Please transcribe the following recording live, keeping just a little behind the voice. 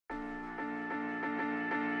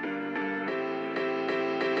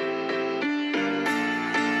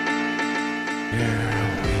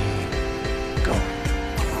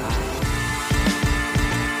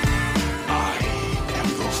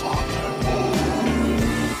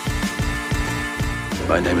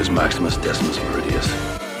My name is Maximus Decimus Meridius.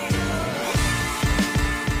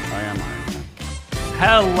 I am Iron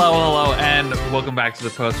Man. Hello, and welcome back to the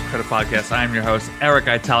Post Credit Podcast. I am your host, Eric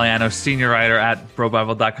Italiano, senior writer at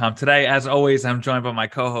BroBible.com. Today, as always, I'm joined by my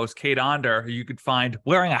co-host, Kate Onder, who you could find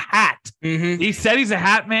wearing a hat. Mm-hmm. He said he's a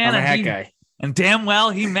hat man. I'm a hat guy. And damn well,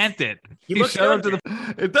 he meant it. He looks showed good. up to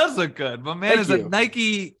the. It does look good. My man Thank is you. a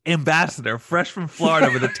Nike ambassador, fresh from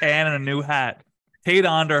Florida with a tan and a new hat. Kate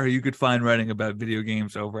Onder, who you could find writing about video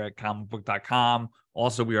games over at comicbook.com.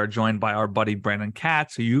 Also, we are joined by our buddy Brandon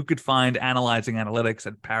Katz, who you could find analyzing analytics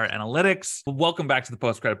at Parrot Analytics. Welcome back to the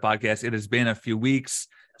Post Credit Podcast. It has been a few weeks.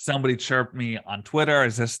 Somebody chirped me on Twitter.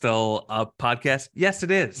 Is this still a podcast? Yes,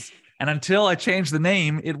 it is. And until I change the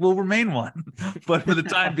name, it will remain one. But for the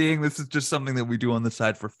time being, this is just something that we do on the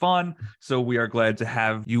side for fun. So we are glad to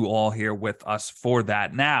have you all here with us for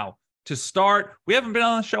that. Now, to start, we haven't been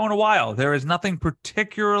on the show in a while. There is nothing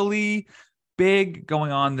particularly big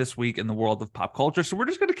going on this week in the world of pop culture. So we're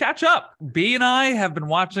just going to catch up. B and I have been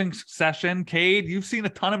watching Succession. Cade, you've seen a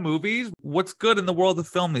ton of movies. What's good in the world of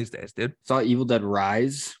film these days, dude? Saw Evil Dead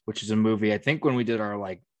Rise, which is a movie. I think when we did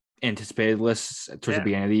our anticipated lists towards the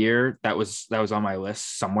beginning of the year, that was on my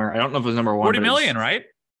list somewhere. I don't know if it was number one. 40 million, right?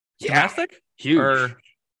 Yeah, domestic, huge.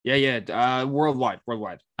 Yeah. Worldwide.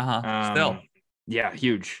 Still. Yeah,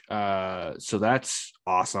 huge. So that's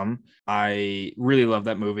awesome. I really love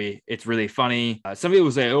that movie. It's really funny. Some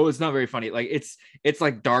people say, "Oh, it's not very funny." Like it's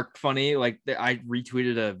like dark funny. Like I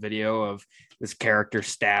retweeted a video of this character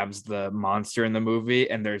stabs the monster in the movie,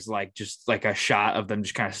 and there's just a shot of them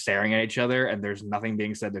just kind of staring at each other, and there's nothing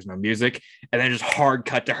being said. There's no music, and then just hard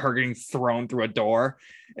cut to her getting thrown through a door.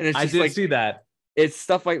 And it's just I did see that. It's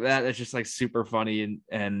stuff like that that's just super funny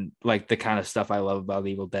and like the kind of stuff I love about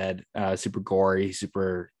Evil Dead. Super gory,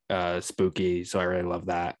 super spooky. So I really love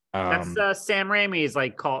that. That's Sam Raimi's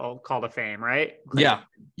Call to Fame, right? Yeah.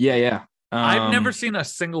 I've never seen a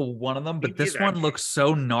single one of them, but this either. one looks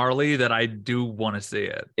so gnarly that I do want to see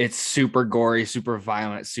it. It's super gory, super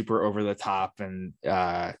violent, super over the top, and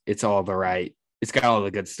it's all the right. It's got all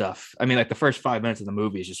the good stuff. I mean, the first 5 minutes of the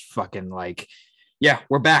movie is just fucking yeah,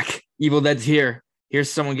 we're back. Evil Dead's here. Here's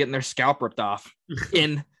someone getting their scalp ripped off.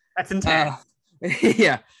 That's intense.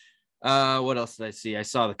 Yeah. What else did I see? I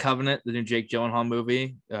saw The Covenant, the new Jake Gyllenhaal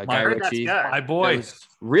movie. Guy Ritchie. My boy.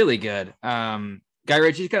 Really good. Guy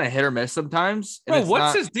Ritchie's kind of hit or miss sometimes. Bro,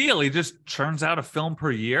 what's his deal? He just churns out a film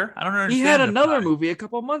per year? I don't understand. He had another movie a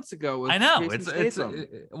couple months ago. I know. Jason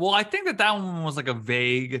Well, I think that one was a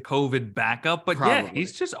vague COVID backup, but Probably. Yeah,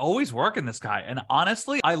 he's just always working, this guy. And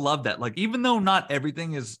honestly, I love that. Even though not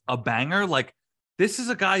everything is a banger, this is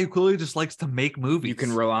a guy who clearly just likes to make movies. You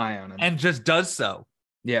can rely on him. And just does so.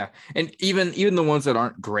 Yeah. And even the ones that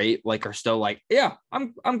aren't great, are still yeah,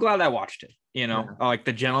 I'm glad I watched it. Like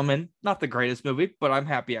The Gentleman, not the greatest movie, but I'm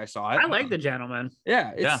happy I saw it. I like The Gentleman.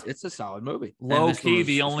 Yeah, it's a solid movie. Low key,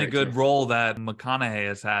 the only good role that McConaughey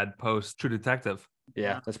has had post True Detective.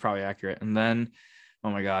 Yeah, that's probably accurate. And then,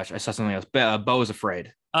 oh my gosh, I saw something else. Beau is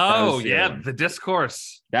Afraid. Oh yeah, The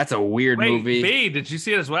Discourse. That's a weird movie. B, did you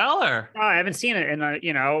see it as well, or? No, I haven't seen it. And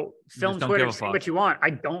film don't Twitter, give a say fuck. what you want.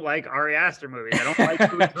 I don't like Ari Aster movies. I don't like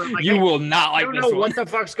movies where You will not I like don't this know one. what the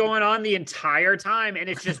fuck's going on the entire time, and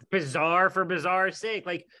it's just bizarre for bizarre's sake.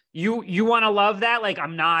 You want to love that.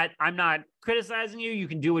 I'm not criticizing you. You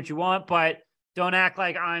can do what you want, but don't act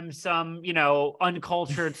like I'm some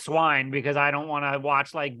uncultured swine because I don't want to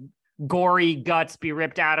watch gory guts be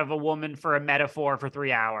ripped out of a woman for a metaphor for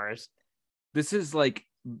 3 hours. This is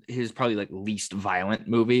his probably least violent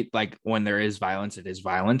movie. When there is violence, it is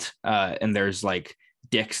violent. And there's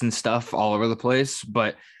dicks and stuff all over the place.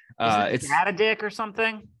 But it's dad a dick or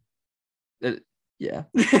something. Yeah,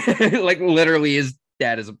 literally his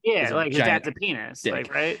dad is a his dad's a penis,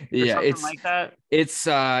 dick. Right? Or yeah, it's like that. It's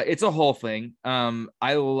a whole thing.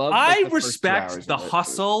 I respect the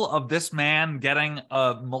hustle of this man getting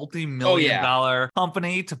a multi-million-dollar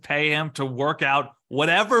company to pay him to work out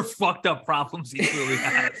whatever fucked up problems he really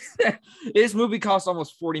has. This movie costs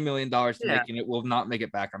almost $40 million to make, and it will not make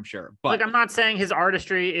it back, I'm sure. But I'm not saying his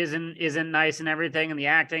artistry isn't nice and everything, and the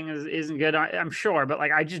acting isn't good. I'm sure, but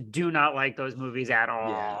I just do not like those movies at all.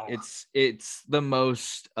 Yeah, it's the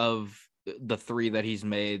most of the three that he's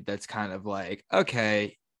made that's kind of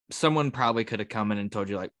okay, someone probably could have come in and told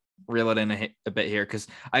you reel it in a bit here, because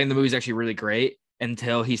I think the movie's actually really great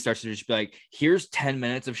until he starts to just be here's 10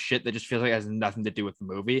 minutes of shit that just feels it has nothing to do with the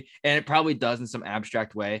movie, and it probably does in some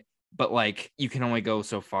abstract way, but you can only go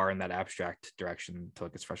so far in that abstract direction until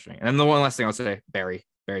it gets frustrating. And then the one last thing I'll say, Barry's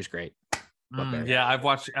great. Yeah, I've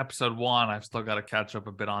watched episode 1. I've still got to catch up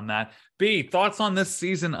a bit on that. B, thoughts on this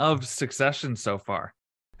season of Succession so far?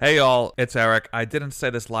 Hey y'all, it's Eric. I didn't say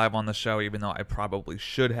this live on the show, even though I probably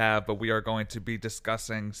should have, but we are going to be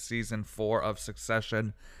discussing season 4 of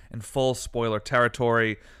Succession in full spoiler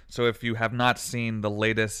territory. So if you have not seen the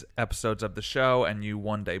latest episodes of the show and you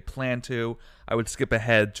one day plan to, I would skip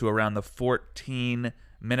ahead to around the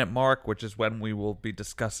 14-minute mark, which is when we will be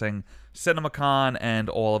discussing CinemaCon and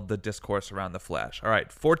all of the discourse around the Flash. All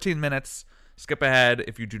right, 14 minutes. Skip ahead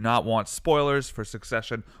if you do not want spoilers for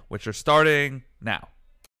Succession, which are starting now.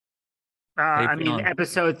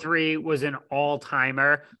 Episode 3 was an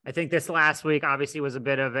all-timer. I think this last week obviously was a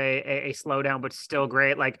bit of a slowdown, but still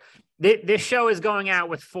great. Like this show is going out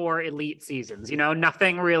with 4 elite seasons. You know,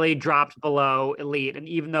 nothing really dropped below elite. And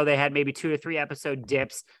even though they had maybe 2 or 3 episode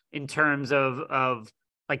dips in terms of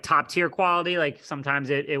like top tier quality, like sometimes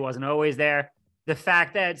it wasn't always there. The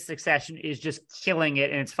fact that Succession is just killing it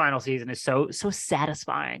in its final season is so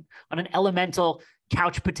satisfying on an elemental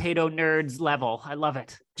couch potato nerds level. I love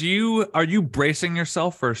it. Are you bracing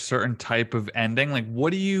yourself for a certain type of ending? Like,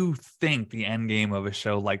 what do you think the end game of a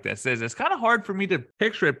show like this is? It's kind of hard for me to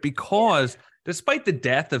picture it because despite the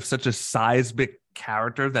death of such a seismic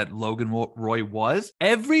character that Logan Roy was,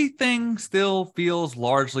 everything still feels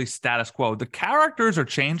largely status quo. The characters are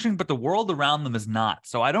changing, but the world around them is not.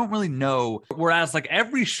 So I don't really know. Whereas like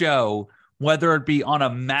every show, whether it be on a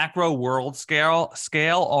macro world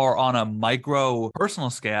scale or on a micro personal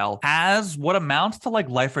scale, has what amounts to like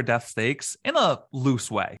life or death stakes in a loose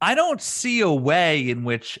way. I don't see a way in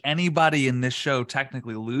which anybody in this show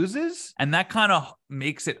technically loses, and that kind of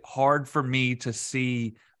makes it hard for me to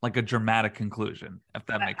see like a dramatic conclusion, if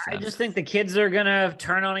that makes sense. I just think the kids are going to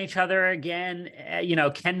turn on each other again.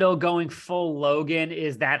 Kendall going full Logan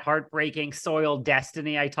is that heartbreaking soiled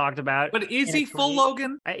destiny I talked about. But is he full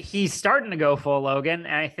Logan? He's starting to go full Logan,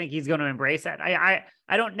 and I think he's going to embrace that.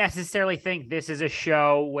 I don't necessarily think this is a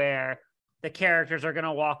show where the characters are going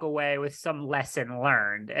to walk away with some lesson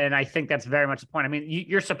learned. And I think that's very much the point. I mean,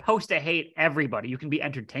 you're supposed to hate everybody. You can be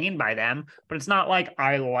entertained by them, but it's not like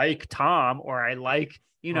I like Tom or I like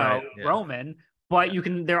Roman, but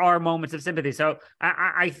there are moments of sympathy. So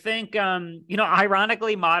I think,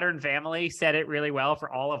 ironically, Modern Family said it really well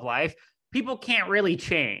for all of life. People can't really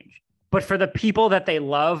change, but for the people that they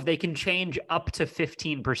love, they can change up to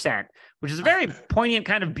 15%, which is a very poignant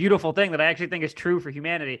kind of beautiful thing that I actually think is true for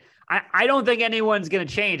humanity. I don't think anyone's going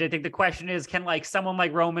to change. I think the question is, can like someone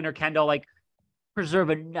like Roman or Kendall, like, preserve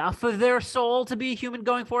enough of their soul to be human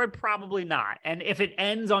going forward? Probably not. And if it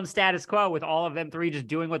ends on status quo with all of them 3 just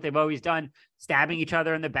doing what they've always done, stabbing each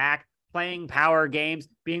other in the back, playing power games,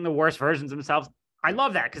 being the worst versions of themselves, I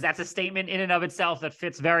love that because that's a statement in and of itself that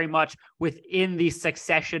fits very much within the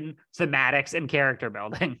Succession thematics and character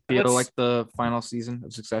building. Feel like the final season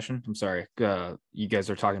of Succession? I'm sorry, you guys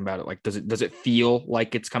are talking about it. Like, does it feel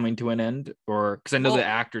like it's coming to an end? Or because I know the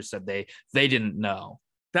actors said they didn't know.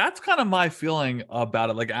 That's kind of my feeling about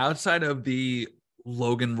it. Like outside of the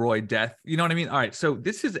Logan Roy death, you know what I mean? All right. So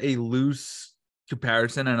this is a loose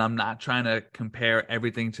comparison, and I'm not trying to compare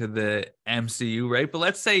everything to the MCU, right? But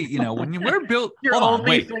let's say, when we're built, your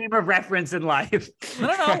only frame of reference in life.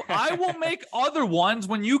 No. I will make other ones.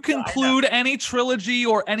 When you conclude any trilogy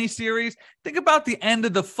or any series, think about the end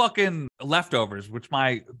of the fucking Leftovers, which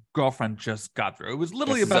my girlfriend just got through. It was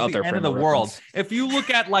literally about the end of the world. If you look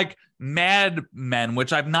at like Mad Men,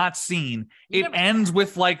 which I've not seen, it ends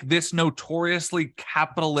with like this notoriously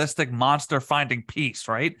capitalistic monster finding peace,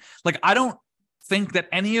 right? Like, I don't think that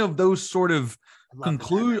any of those sort of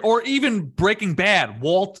conclude, or even Breaking Bad,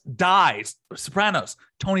 Walt dies, Sopranos,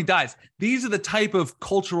 Tony dies. These are the type of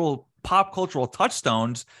pop cultural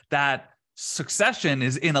touchstones that Succession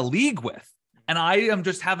is in a league with. And I am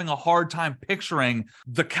just having a hard time picturing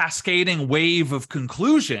the cascading wave of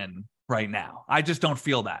conclusion right now. I just don't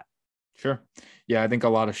feel that. Sure. Yeah, I think a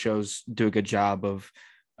lot of shows do a good job of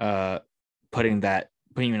putting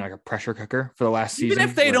you in like a pressure cooker for the last season. Even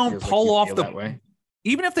if they don't pull off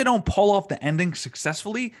the ending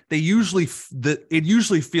successfully, it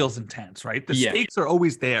usually feels intense, right? The stakes are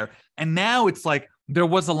always there. And now it's like, there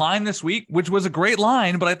was a line this week, which was a great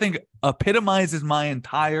line, but I think epitomizes my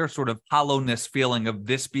entire sort of hollowness feeling of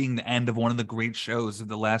this being the end of one of the great shows of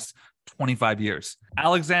the last 25 years.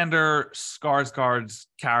 Alexander Skarsgård's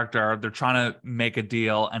character, they're trying to make a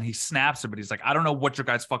deal and he snaps it, but he's like, I don't know what your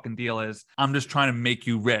guys' fucking deal is. I'm just trying to make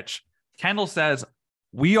you rich. Kendall says,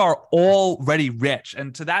 we are already rich.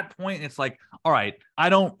 And to that point, it's like, all right, I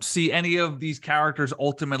don't see any of these characters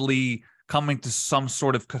ultimately coming to some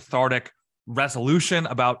sort of cathartic resolution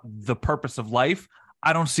about the purpose of life.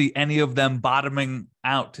 I don't see any of them bottoming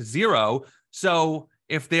out to zero. So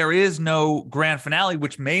if there is no grand finale,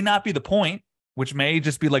 which may not be the point, which may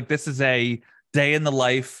just be like, this is a day in the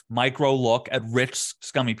life micro look at rich,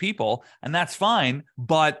 scummy people, and that's fine.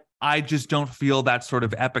 But I just don't feel that sort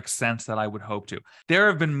of epic sense that I would hope to. There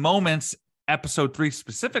have been moments, episode 3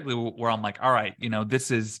 specifically, where I'm like, all right,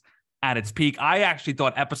 this is at its peak. I actually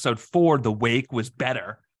thought episode 4, The Wake, was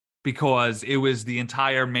better because it was the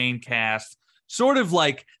entire main cast, sort of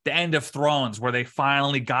like the end of Thrones, where they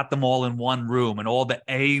finally got them all in one room and all the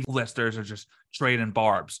A-listers are just trading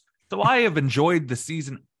barbs. So I have enjoyed the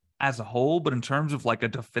season as a whole, but in terms of like a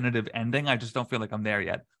definitive ending, I just don't feel like I'm there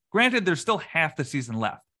yet. Granted, there's still half the season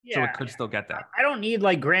left. So it could still get there. I don't need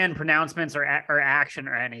like grand pronouncements or action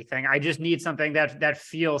or anything. I just need something that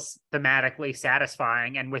feels thematically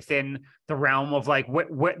satisfying and within the realm of like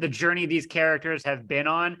what the journey these characters have been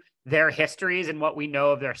on, their histories, and what we know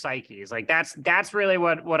of their psyches. Like that's really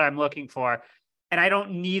what I'm looking for. And I don't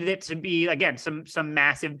need it to be, again, some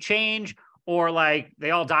massive change or like they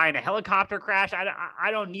all die in a helicopter crash. I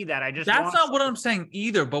don't need that. That's not what I'm saying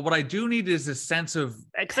either. But what I do need is a sense of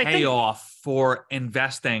payoff for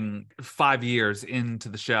investing 5 years into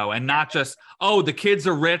the show, and not just, oh, the kids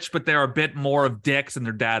are rich, but they're a bit more of dicks and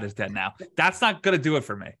their dad is dead now. That's not going to do it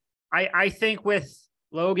for me. I think with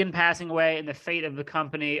Logan passing away and the fate of the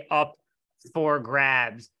company up for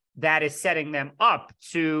grabs, that is setting them up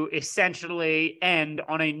to essentially end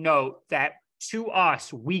on a note that, to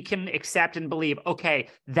us, we can accept and believe, okay,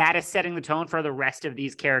 that is setting the tone for the rest of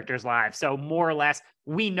these characters' lives. So more or less,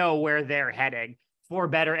 we know where they're heading, for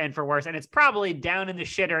better and for worse. And it's probably down in the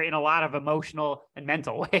shitter in a lot of emotional and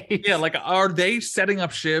mental ways. Yeah, like, are they setting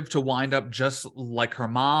up Shiv to wind up just like her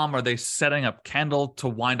mom? Are they setting up Kendall to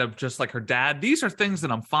wind up just like her dad? These are things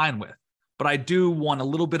that I'm fine with. But I do want a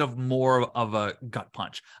little bit of more of a gut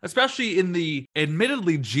punch, especially in the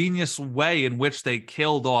admittedly genius way in which they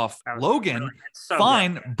killed off Logan.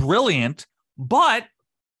 Brilliant. But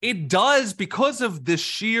it does, because of the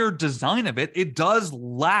sheer design of it, it does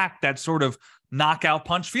lack that sort of knockout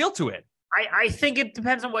punch feel to it. I think it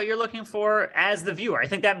depends on what you're looking for as the viewer. I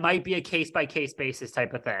think that might be a case-by-case basis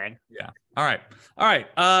type of thing. Yeah. All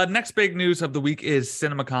right. Next big news of the week is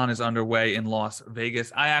CinemaCon is underway in Las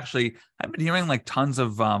Vegas. I've been hearing like tons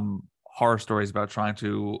of horror stories about trying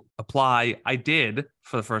to apply. I did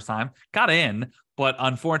for the first time, got in, but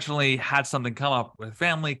unfortunately had something come up with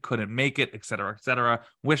family, couldn't make it, et cetera, et cetera.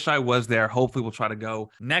 Wish I was there. Hopefully we'll try to go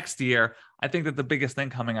next year. I think that the biggest thing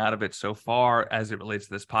coming out of it so far as it relates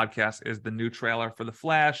to this podcast is the new trailer for The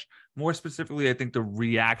Flash. More specifically, I think the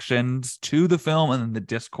reactions to the film and then the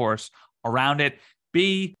discourse around it.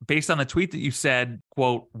 B, based on the tweet that you said,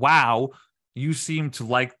 quote, wow, you seem to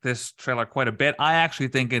like this trailer quite a bit. I actually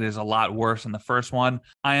think it is a lot worse than the first one.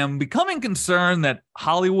 I am becoming concerned that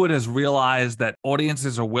Hollywood has realized that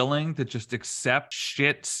audiences are willing to just accept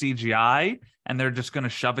shit CGI, and they're just going to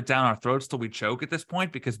shove it down our throats till we choke at this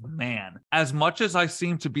point. Because, man, as much as I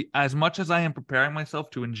am preparing myself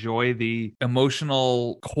to enjoy the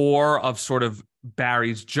emotional core of sort of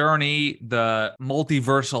Barry's journey, the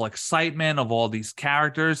multiversal excitement of all these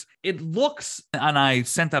characters, it looks, and I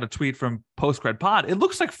sent out a tweet from Postcred Pod, it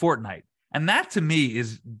looks like Fortnite. And that to me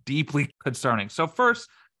is deeply concerning. So first,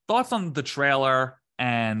 thoughts on the trailer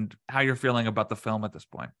and how you're feeling about the film at this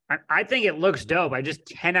point. I think it looks dope. I just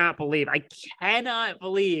cannot believe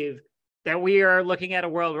that we are looking at a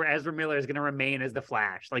world where Ezra Miller is going to remain as the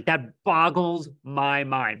Flash. Like, that boggles my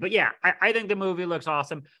mind. But yeah, I think the movie looks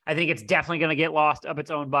awesome. I think it's definitely going to get lost up its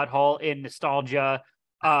own butthole in nostalgia,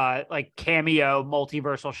 like cameo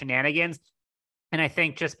multiversal shenanigans. And I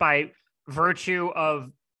think just by virtue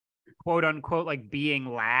of quote unquote, like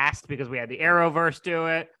being last, because we had the Arrowverse do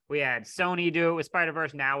it. We had Sony do it with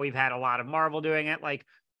Spider-Verse. Now we've had a lot of Marvel doing it. Like,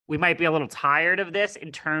 we might be a little tired of this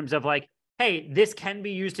in terms of like, hey, this can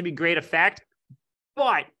be used to be great effect,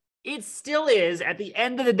 but it still is, at the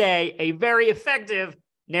end of the day, a very effective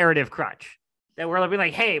narrative crutch that we're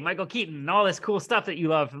like, hey, Michael Keaton and all this cool stuff that you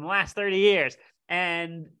love from the last 30 years.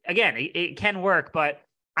 And again, it can work, but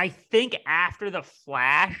I think after The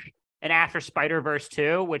Flash and after Spider-Verse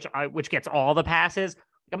 2, which gets all the passes,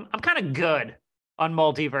 I'm kind of good on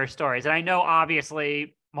multiverse stories. And I know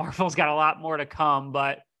obviously Marvel's got a lot more to come,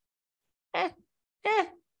 but I'm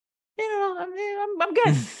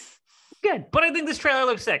good. Good. But I think this trailer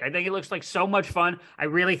looks sick. I think it looks like so much fun. I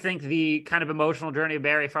really think the kind of emotional journey of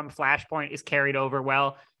Barry from Flashpoint is carried over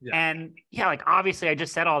well. Yeah. And yeah, like obviously I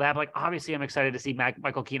just said all that, but like obviously I'm excited to see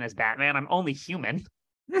Michael Keaton as Batman. I'm only human.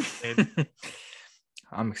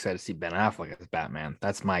 I'm excited to see Ben Affleck as Batman.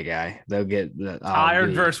 That's my guy. They'll get the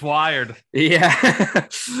Iron versus Wired. Yeah.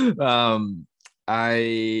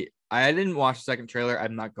 I didn't watch the second trailer.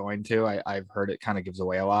 I'm not going to. I've heard it kind of gives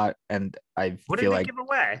away a lot, and I What feel did they like give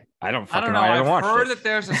away? I don't I fucking don't know. know. I haven't I've watched heard it. that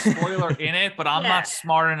there's a spoiler in it, but I'm Yeah. not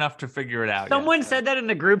smart enough to figure it out Someone yet. said that in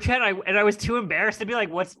the group chat, and I was too embarrassed to be like,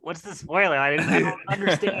 "What's the spoiler?" I don't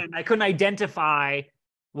understand. I couldn't identify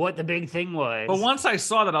what the big thing was. But once I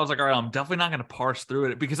saw that, I was like, all right, I'm definitely not going to parse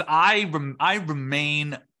through it because I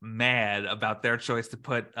remain mad about their choice to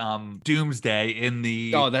put Doomsday in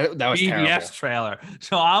the that was BVS terrible. trailer.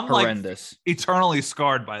 So I'm Horrendous. like eternally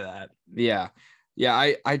scarred by that. Yeah.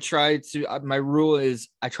 I try to. My rule is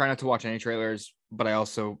I try not to watch any trailers, but I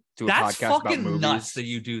also do a That's podcast about fucking movies. nuts that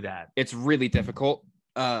you do that. It's really difficult.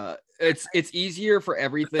 It's easier for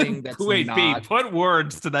everything that's Wait, not. B, put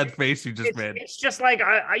words to that face you just made. It's just like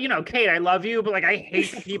Kate, I love you, but like I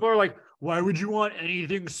hate that people are like, why would you want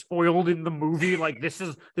anything spoiled in the movie? Like this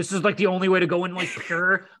is like the only way to go in like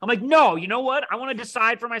pure. I'm like, no, you know what? I want to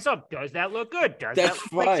decide for myself. Does that look good? Does That's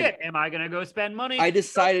that look like fine. shit? Am I gonna go spend money? I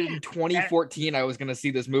decided in 2014 I was going to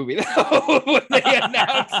see this movie though, when they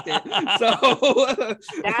announced it. So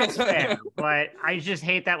That's fair, but I just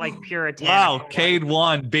hate that like purity. Wow, Cade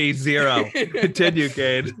 1, B 0. Continue,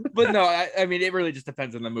 Cade. But no, I mean, it really just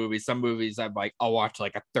depends on the movie. Some movies I'm like, I'll watch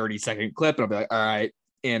like a 30-second clip and I'll be like, all right,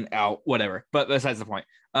 in, out, whatever. But besides the point.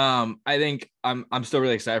 I think I'm still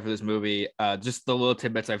really excited for this movie. Just the little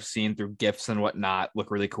tidbits I've seen through GIFs and whatnot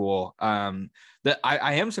look really cool. That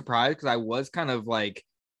I am surprised because I was kind of like,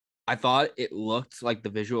 I thought it looked like the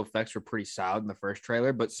visual effects were pretty solid in the first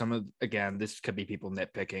trailer, but again, this could be people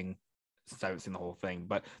nitpicking since I haven't seen the whole thing,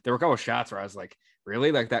 but there were a couple of shots where I was like,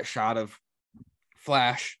 really? Like that shot of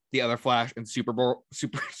Flash, the other Flash, and Supergirl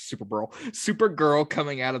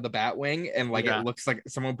coming out of the Batwing, and like it looks like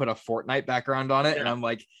someone put a Fortnite background on it, and I'm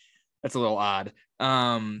like, that's a little odd. If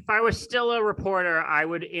I was still a reporter, I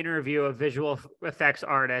would interview a visual effects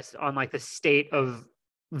artist on like the state of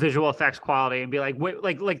visual effects quality and be like, wait,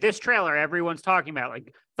 like this trailer everyone's talking about,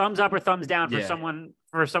 like thumbs up or thumbs down for someone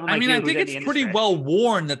like I mean, you I think who's in it's the pretty industry. well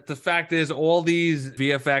worn that the fact is all these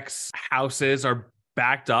VFX houses are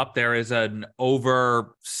backed up. There is an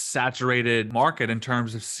oversaturated market in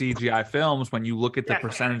terms of CGI films when you look at the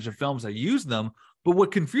percentage of films that use them. But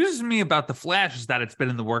what confuses me about The Flash is that it's been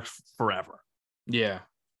in the works forever. Yeah.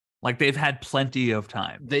 Like they've had plenty of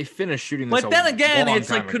time. They finished shooting this. But then again, it's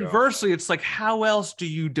like ago. Conversely, it's like how else do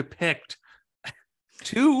you depict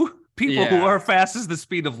two people who are fast as the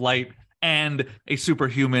speed of light and a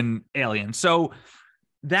superhuman alien? So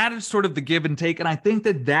that is sort of the give and take. And I think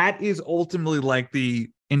that is ultimately like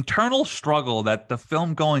the internal struggle that the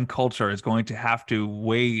film going culture is going to have to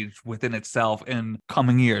wage within itself in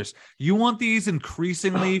coming years. You want these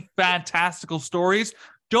increasingly fantastical stories.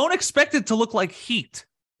 Don't expect it to look like Heat.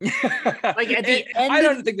 Like at the end I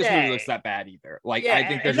don't of think the this movie day, looks that bad either. Like Yeah, I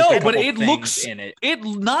think there's no, just a but couple it things looks in it. It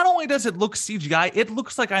not only does it look CGI, it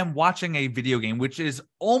looks like I'm watching a video game, which is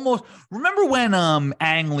almost. Remember when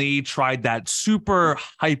Ang Lee tried that super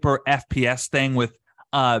hyper FPS thing with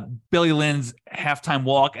Billy Lynn's halftime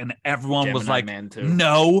walk, and everyone was like,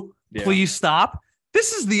 "No, please stop."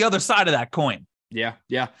 This is the other side of that coin. Yeah.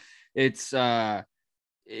 It's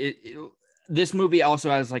this movie also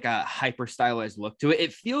has like a hyper stylized look to it.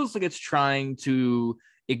 It feels like it's trying to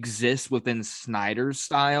exist within Snyder's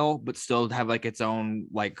style, but still have like its own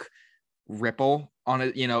like ripple on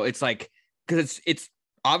it. You know, it's like because it's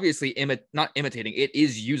obviously not imitating. It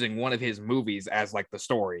is using one of his movies as like the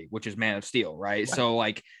story, which is Man of Steel, right? So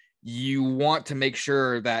like you want to make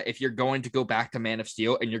sure that if you're going to go back to Man of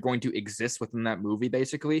Steel and you're going to exist within that movie,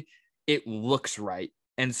 basically, it looks right.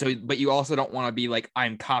 And so, but you also don't want to be like,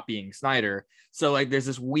 I'm copying Snyder. So like, there's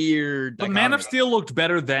this weird. But Man of Steel looked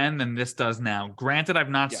better then than this does now. Granted, I've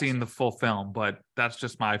not seen the full film, but that's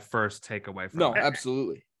just my first takeaway from it.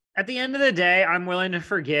 Absolutely. At the end of the day, I'm willing to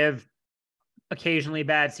forgive occasionally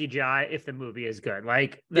bad CGI if the movie is good.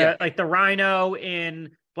 Like the Rhino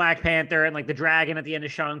in Black Panther and like the dragon at the end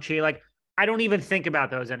of Shang-Chi. Like I don't even think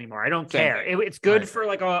about those anymore. I don't care. It's good for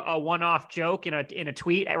like a one-off joke in a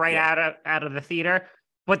tweet out of the theater.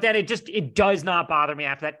 But then it does not bother me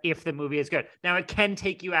after that if the movie is good. Now it can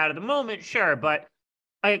take you out of the moment, sure, but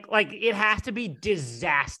like it has to be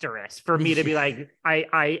disastrous for me to be like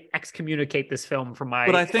I excommunicate this film from my.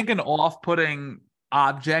 But I think an off-putting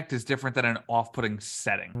object is different than an off-putting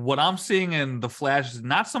setting. What I'm seeing in The Flash is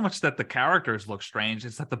not so much that the characters look strange,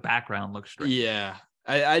 it's that the background looks strange. Yeah.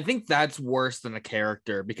 I think that's worse than a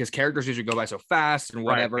character because characters usually go by so fast and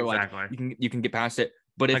whatever. Right, exactly. Like you can get past it.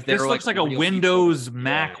 But if this looks like a Windows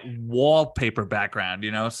Mac wallpaper background,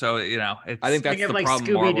 you know. So it's. I think that's the like problem.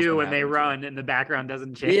 Scooby-Doo when they run and the background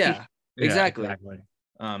doesn't change. Yeah, exactly. Exactly.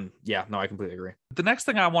 No, I completely agree. The next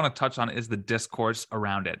thing I want to touch on is the discourse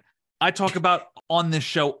around it. I talk about on this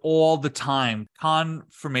show all the time,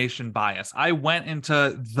 confirmation bias. I went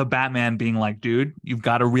into the Batman being like, dude, you've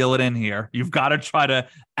got to reel it in here. You've got to try to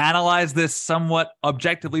analyze this somewhat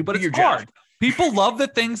objectively, but it's hard. People love the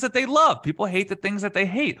things that they love. People hate the things that they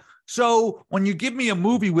hate. So when you give me a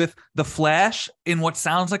movie with The Flash in what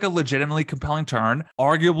sounds like a legitimately compelling turn,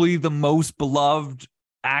 arguably the most beloved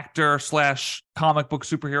actor / comic book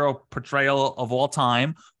superhero portrayal of all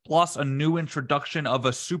time, plus a new introduction of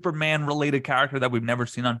a Superman related character that we've never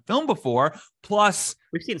seen on film before, plus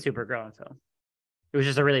we've seen Supergirl on film. It was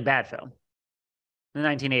just a really bad film in the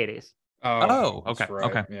 1980s. Oh, okay. Right.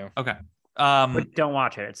 Okay. Yeah. Okay. But don't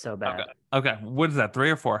watch it. It's so bad. Okay. What is that?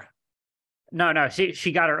 3 or 4? No.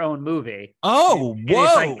 She got her own movie. Oh,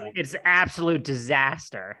 whoa! It's absolute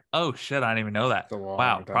disaster. Oh shit! I didn't even know that.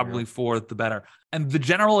 Wow, probably ago. 4 the better. And the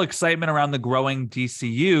general excitement around the growing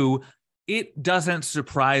DCU, it doesn't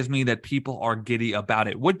surprise me that people are giddy about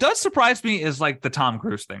it. What does surprise me is like the Tom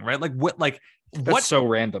Cruise thing, right? What's so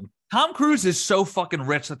random? Tom Cruise is so fucking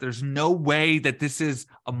rich that there's no way that this is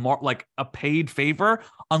a paid favor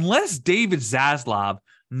unless David Zaslav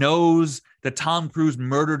knows that Tom Cruise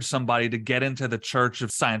murdered somebody to get into the Church of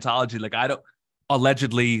Scientology.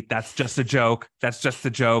 Allegedly, that's just a joke. That's just a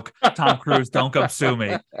joke. Tom Cruise, don't come sue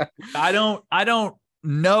me. I don't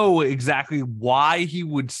know exactly why he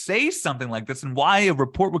would say something like this and why a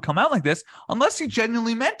report would come out like this unless he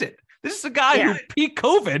genuinely meant it. This is a guy who peak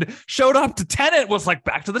COVID showed up to Tenet, was like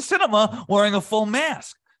back to the cinema wearing a full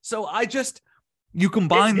mask. So you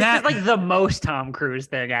combine that. This is like the most Tom Cruise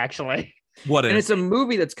thing, actually. What is? And it's a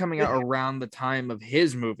movie that's coming out around the time of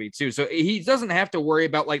his movie too. So he doesn't have to worry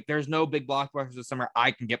about there's no big blockbusters this summer I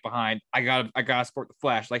can get behind. I gotta support the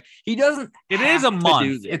Flash. He doesn't. It is a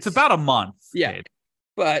month. It's about a month. Yeah. Kid.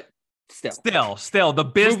 But still the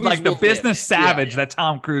business savage that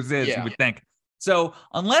Tom Cruise is, you would think. So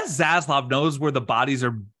unless Zaslav knows where the bodies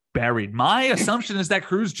are buried, my assumption is that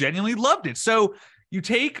Cruise genuinely loved it. So you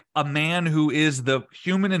take a man who is the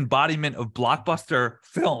human embodiment of blockbuster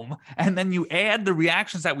film, and then you add the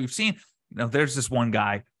reactions that we've seen. There's this one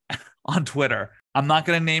guy on Twitter. I'm not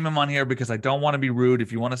going to name him on here because I don't want to be rude.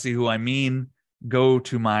 If you want to see who I mean, go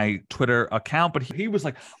to my Twitter account. But he was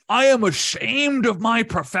like, I am ashamed of my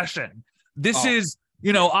profession. This is,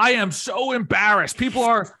 I am so embarrassed. People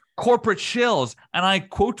are corporate shills. And I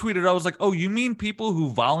quote tweeted, I was like, oh, you mean people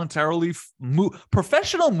who voluntarily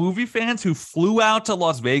professional movie fans who flew out to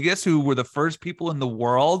Las Vegas, who were the first people in the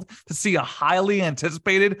world to see a highly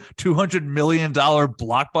anticipated $200 million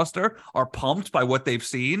blockbuster are pumped by what they've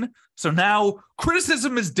seen. So now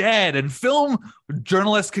criticism is dead and film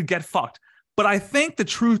journalists could get fucked. But I think the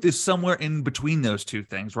truth is somewhere in between those two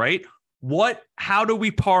things, right? How do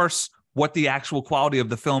we parse what the actual quality of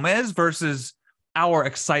the film is versus our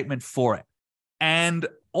excitement for it? And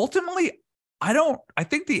ultimately, I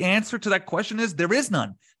think the answer to that question is there is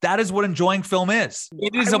none. That is what enjoying film is.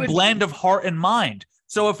 It is a blend of heart and mind.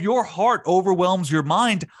 So if your heart overwhelms your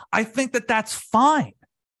mind, I think that that's fine.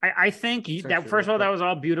 I think that, first of all, that was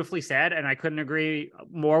all beautifully said, and I couldn't agree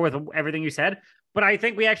more with everything you said. But I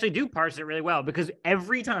think we actually do parse it really well, because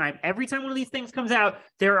every time one of these things comes out,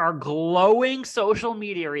 there are glowing social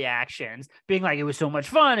media reactions being like, it was so much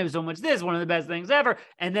fun. It was so much this, one of the best things ever.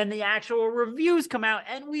 And then the actual reviews come out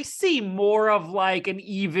and we see more of an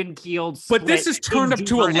even keeled split. But this is turned up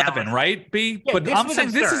to 11, right, B? Yeah, but I'm saying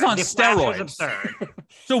absurd. This is on steroids. Absurd.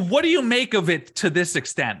 So what do you make of it to this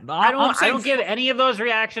extent? I don't give any of those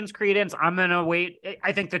reactions credence. I'm going to wait.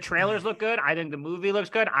 I think the trailers look good. I think the movie looks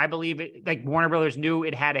good. I believe it, Warner Brothers knew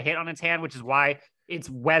it had a hit on its hand, which is why it's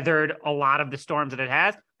weathered a lot of the storms that it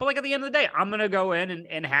has. But at the end of the day, I'm going to go in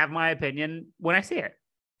and have my opinion when I see it.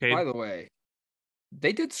 Okay. By the way,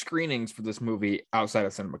 they did screenings for this movie outside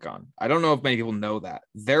of CinemaCon. I don't know if many people know that.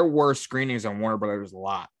 There were screenings on Warner Brothers a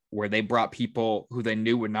lot where they brought people who they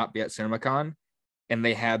knew would not be at CinemaCon and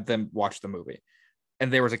they had them watch the movie.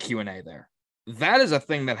 And there was a Q&A there. That is a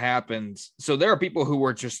thing that happens. So there are people who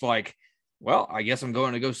were just like, well, I guess I'm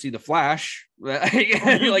going to go see The Flash.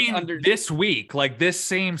 This week, this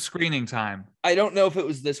same screening time. I don't know if it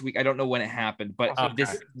was this week. I don't know when it happened, but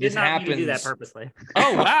this happened. To do that purposely.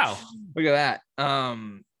 Oh wow! Look at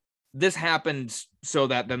that. This happened so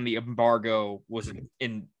that then the embargo was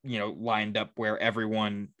lined up where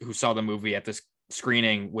everyone who saw the movie at this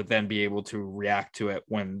screening would then be able to react to it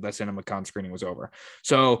when the CinemaCon screening was over.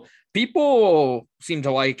 So people seem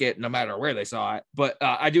to like it no matter where they saw it. But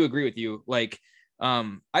I do agree with you.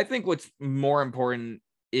 I think what's more important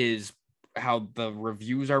is how the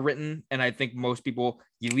reviews are written. And I think most people,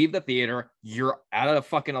 You leave the theater, you're out of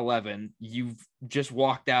fucking 11. You've just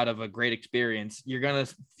walked out of a great experience. You're going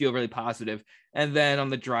to feel really positive. And then on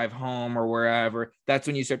the drive home or wherever, that's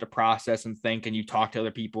when you start to process and think, and you talk to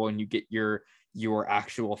other people and you get your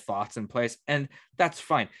actual thoughts in place. And that's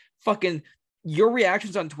fine. Fucking your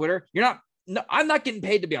reactions on Twitter, no, I'm not getting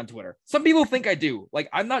paid to be on Twitter. Some people think I do. Like,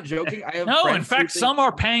 I'm not joking. I have No, in friends fact, some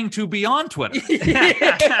are paying to be on Twitter.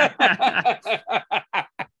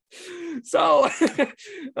 So,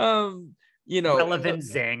 relevant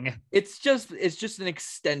zing. It's just an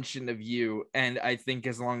extension of you. And I think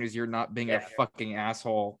as long as you're not being a fucking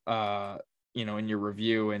asshole, in your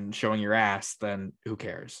review and showing your ass, then who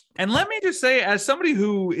cares? And let me just say, as somebody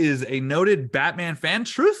who is a noted Batman fan,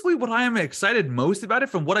 truthfully, what I am excited most about it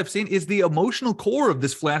from what I've seen is the emotional core of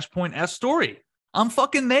this Flashpoint-esque story. I'm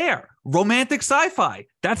fucking there. Romantic sci-fi.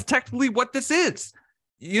 That's technically what this is.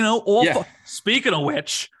 Speaking of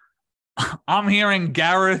which, I'm hearing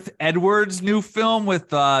Gareth Edwards' new film with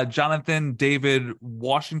Jonathan David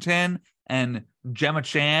Washington and Gemma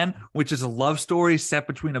Chan, which is a love story set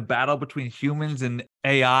between a battle between humans and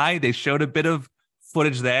AI. They showed a bit of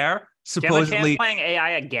footage there. Supposedly Gemma Chan's playing AI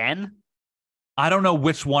again. I don't know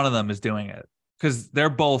which one of them is doing it because they're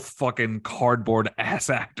both fucking cardboard ass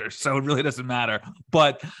actors, so it really doesn't matter.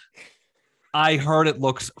 But I heard it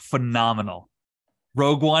looks phenomenal.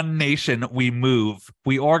 Rogue One Nation, we move.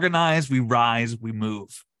 We organize, we rise, we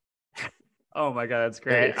move. Oh my god, that's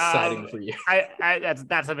great! Very exciting for you.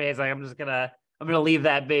 That's amazing. I'm gonna leave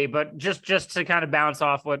that be. But just to kind of bounce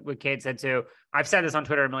off what Kate said too, I've said this on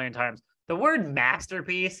Twitter a million times. The word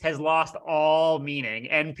masterpiece has lost all meaning,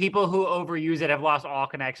 and people who overuse it have lost all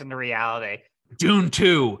connection to reality. Dune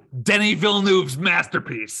 2, Denis Villeneuve's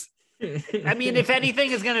masterpiece. I mean, if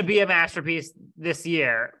anything is going to be a masterpiece this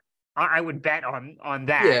year, I would bet on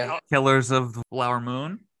that. Yeah. Killers of the Flower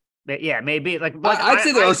Moon. Yeah, maybe I'd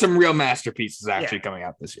say there are some real masterpieces actually coming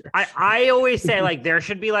out this year. I always say there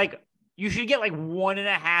should be you should get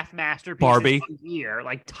 1.5 masterpieces Barbie a year,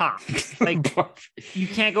 top. You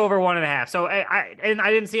can't go over 1.5. So I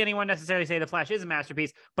didn't see anyone necessarily say The Flash is a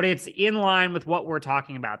masterpiece, but it's in line with what we're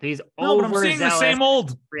talking about. These but I'm seeing the same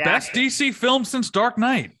old best DC film since Dark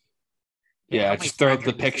Knight. Yeah, just throw up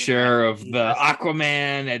the picture of the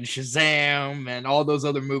Aquaman and Shazam and all those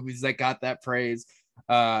other movies that got that praise.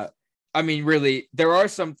 I mean, really, there are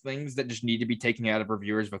some things that just need to be taken out of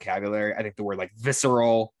reviewers' vocabulary. I think the word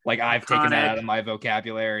visceral, I've taken that out of my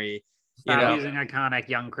vocabulary. Stop using iconic,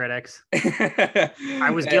 young critics.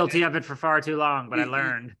 I was guilty of it for far too long, but I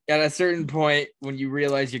learned. At a certain point, when you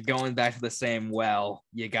realize you're going back to the same well,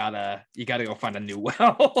 you gotta go find a new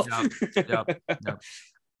well. Yep.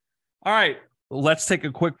 All right, let's take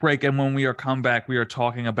a quick break, and when we come back, we are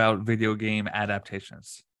talking about video game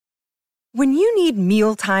adaptations. When you need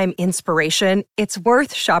mealtime inspiration, it's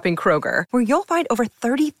worth shopping Kroger, where you'll find over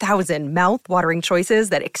 30,000 mouth-watering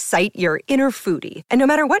choices that excite your inner foodie. And no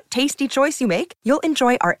matter what tasty choice you make, you'll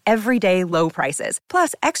enjoy our everyday low prices,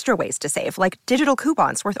 plus extra ways to save, like digital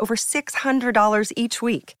coupons worth over $600 each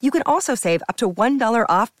week. You can also save up to $1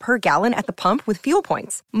 off per gallon at the pump with fuel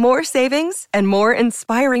points. More savings and more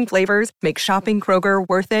inspiring flavors make shopping Kroger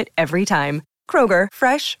worth it every time. Kroger,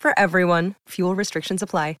 fresh for everyone. Fuel restrictions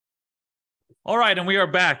apply. All right, and we are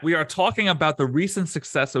back. We are talking about the recent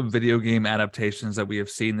success of video game adaptations that we have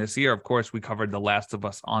seen this year. Of course, we covered The Last of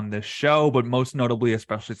Us on this show, but most notably,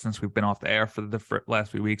 especially since we've been off the air for the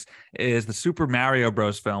last few weeks, is the Super Mario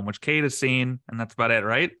Bros. Film, which Kate has seen, and that's about it,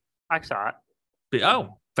 right? I saw it.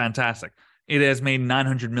 Oh, fantastic. It has made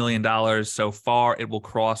 $900 million so far. It will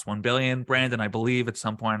cross $1 billion. Brandon, I believe at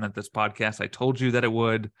some point at this podcast, I told you that it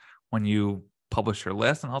would when you published your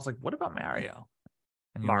list, and I was like, what about Mario?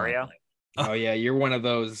 And Mario? Oh yeah, you're one of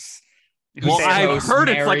those. Well, I've heard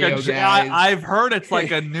it's I've heard it's like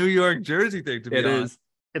a a New York Jersey thing. To be honest,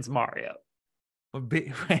 it's Mario. What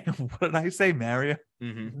did I say, Mario?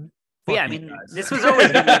 Mm-hmm. Yeah, I mean, this was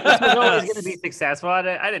always going to be successful.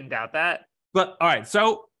 I didn't doubt that. But all right,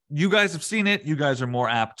 so you guys have seen it. You guys are more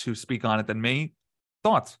apt to speak on it than me.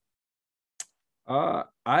 Thoughts?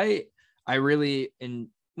 I really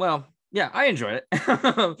yeah, I enjoyed it.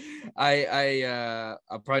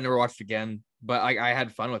 I'll probably never watch it again, but I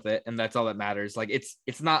had fun with it, and that's all that matters.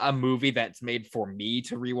 It's not a movie that's made for me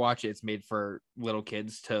to rewatch. It's made for little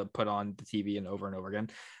kids to put on the TV and over again.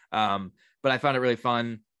 But I found it really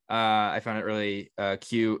fun. I found it really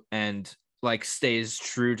cute and stays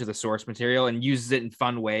true to the source material and uses it in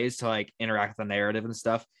fun ways to interact with the narrative and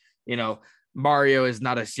stuff. Mario is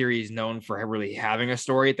not a series known for really having a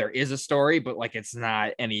story. There is a story, but it's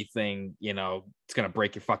not anything, it's going to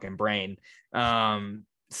break your fucking brain. Well,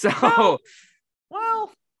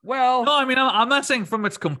 Well, No, I mean, I'm not saying from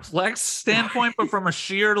its complex standpoint, but from a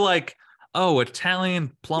sheer like, oh,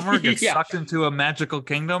 Italian plumber gets Yeah. sucked into a magical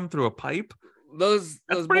kingdom through a pipe. those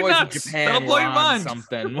That's boys pretty in nuts. Japan That'll blow were your on mind.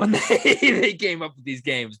 something when they came up with these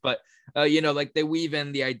games. But like they weave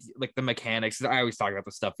in the idea, like the mechanics. I always talk about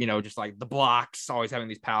the stuff, just like the blocks always having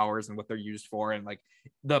these powers and what they're used for, and like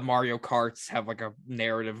the Mario Karts have like a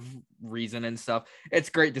narrative reason and stuff. It's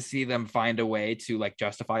great to see them find a way to like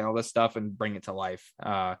justify all this stuff and bring it to life.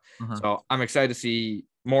 So I'm excited to see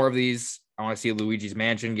more of these. I want to see a Luigi's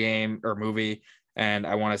Mansion game or movie, and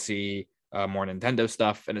I want to see more Nintendo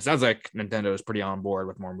stuff. And it sounds like Nintendo is pretty on board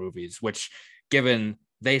with more movies, which, given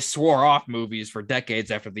they swore off movies for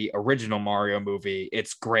decades after the original Mario movie,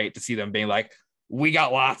 it's great to see them being like, we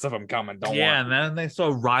got lots of them coming. Don't worry. And then they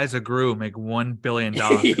saw Rise of Gru make $1 billion.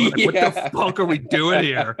 Like, what the fuck are we doing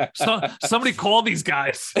here? So somebody call these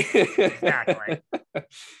guys. Exactly.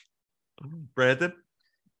 Brandon?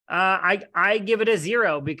 I give it a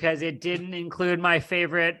 0 because it didn't include my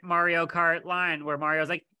favorite Mario Kart line where Mario's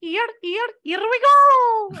like, here we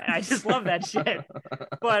go. And I just love that shit.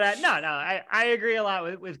 But no, I agree a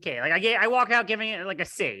lot with Kay. Like I walk out giving it like a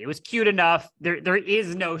C. It was cute enough. There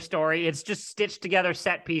is no story. It's just stitched together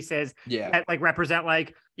set pieces that like represent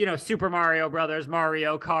like, Super Mario Brothers,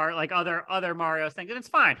 Mario Kart, like other Mario things. And it's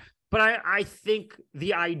fine. But I think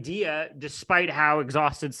the idea, despite how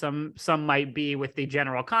exhausted some might be with the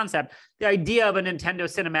general concept, the idea of a Nintendo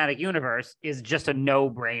Cinematic Universe is just a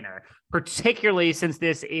no-brainer, particularly since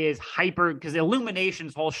this is because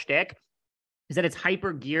Illumination's whole shtick is that it's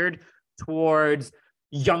hyper geared towards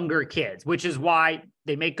younger kids, which is why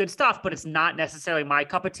they make good stuff, but it's not necessarily my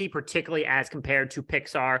cup of tea, particularly as compared to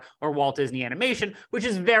Pixar or Walt Disney Animation, which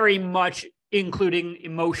is very much including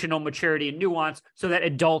emotional maturity and nuance so that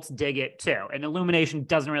adults dig it too. And Illumination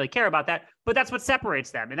doesn't really care about that, but that's what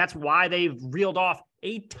separates them. And that's why they've reeled off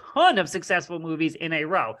a ton of successful movies in a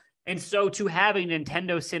row. And so to have a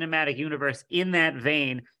Nintendo Cinematic Universe in that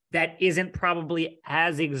vein that isn't probably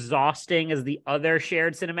as exhausting as the other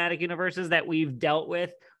shared cinematic universes that we've dealt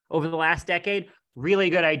with over the last decade, really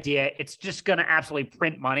good idea. It's just going to absolutely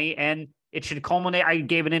print money, and it should culminate. I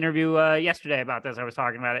gave an interview yesterday about this. I was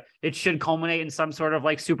talking about it. It should culminate in some sort of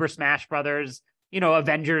like Super Smash Brothers,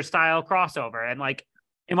 Avengers style crossover. And like,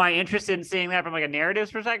 am I interested in seeing that from like a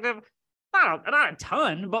narratives perspective? Not a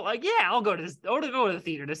ton, but like, yeah, I'll go to the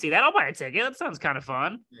theater to see that. I'll buy a ticket. That sounds kind of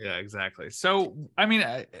fun. Yeah, exactly. So, I mean,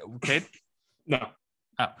 okay. No.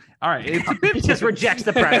 Oh, all right. He just rejects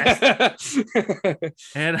the premise.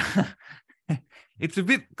 And it's a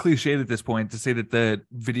bit cliched at this point to say that the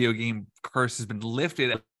video game curse has been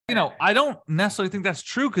lifted. I don't necessarily think that's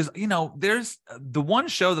true because, there's the one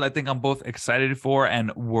show that I think I'm both excited for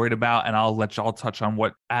and worried about, and I'll let y'all touch on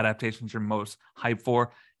what adaptations you're most hyped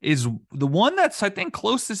for, is the one that's, I think,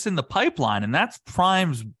 closest in the pipeline, and that's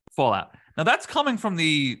Prime's Fallout. Now, that's coming from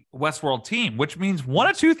the Westworld team, which means one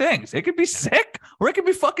of two things. It could be sick or it could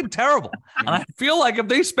be fucking terrible. And I feel like if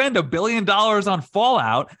they spend $1 billion on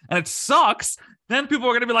Fallout and it sucks, then people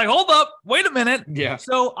are going to be like, hold up, wait a minute. Yeah.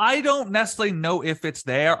 So I don't necessarily know if it's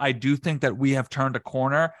there. I do think that we have turned a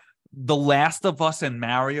corner. The Last of Us and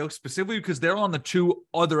Mario, specifically because they're on the two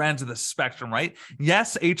other ends of the spectrum, right?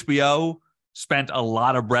 Yes, HBO spent a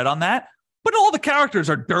lot of bread on that, but all the characters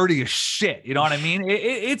are dirty as shit. You know what I mean?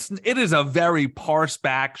 It is a very parsed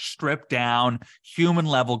back, stripped down, human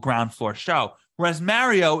level ground floor show. Whereas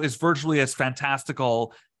Mario is virtually as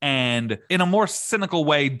fantastical and in a more cynical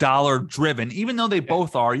way, dollar driven, even though they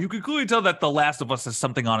both are. You could clearly tell that The Last of Us has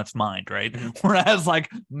something on its mind, right? Whereas like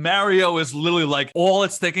Mario is literally like all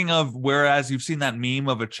it's thinking of, whereas you've seen that meme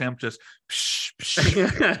of a chimp just psh,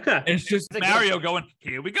 psh. It's just Mario going,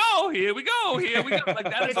 here we go, here we go, here we go. Like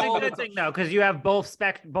that is it's a good thing though, because you have both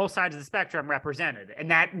sides of the spectrum represented. And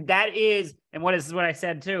that is, and what I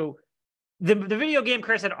said too, the video game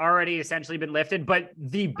curse had already essentially been lifted, but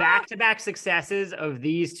the back-to-back successes of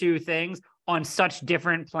these two things on such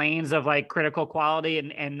different planes of like critical quality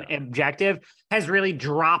and objective has really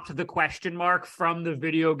dropped the question mark from the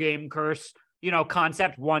video game curse,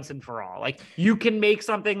 concept once and for all. Like you can make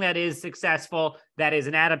something that is successful, that is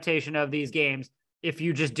an adaptation of these games, if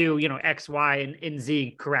you just do, X, Y, and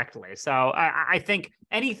Z correctly. So I think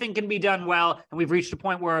anything can be done well. And we've reached a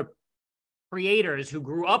point where creators who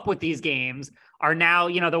grew up with these games are now,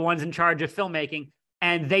 the ones in charge of filmmaking,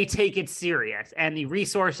 and they take it serious, and the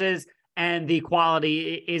resources and the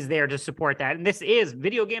quality is there to support that. And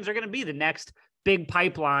video games are going to be the next big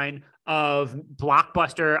pipeline of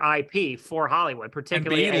blockbuster IP for Hollywood,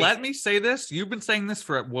 particularly. And let me say this. You've been saying this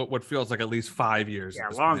for what feels like at least 5 years. Yeah,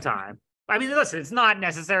 a long time. I mean, listen, it's not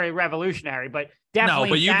necessarily revolutionary, but definitely.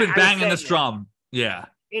 No, but you've been banging this drum. Yeah.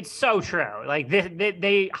 It's so true. Like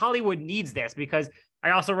they Hollywood needs this, because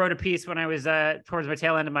I also wrote a piece when I was towards my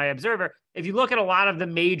tail end of my Observer. If you look at a lot of the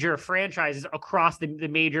major franchises across the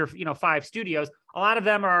major 5 studios, a lot of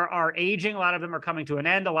them are aging, a lot of them are coming to an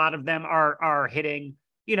end, a lot of them are hitting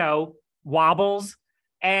wobbles.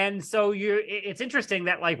 And so it's interesting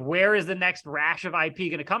that, like, where is the next rash of IP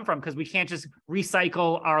going to come from? Because we can't just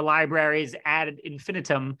recycle our libraries ad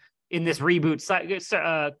infinitum in this reboot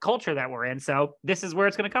culture that we're in. So this is where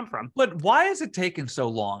it's going to come from. But why is it taking so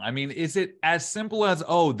long? I mean, is it as simple as,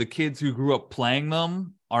 oh, the kids who grew up playing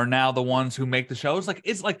them are now the ones who make the shows?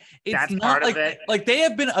 It's That's not part like of it. Like they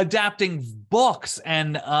have been adapting books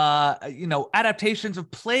and adaptations of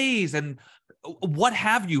plays and what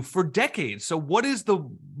have you for decades. So what is the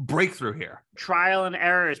breakthrough here? Trial and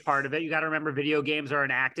error is part of it. You got to remember, video games are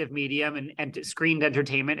an active medium, and screened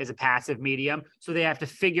entertainment is a passive medium. So they have to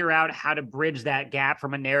figure out how to bridge that gap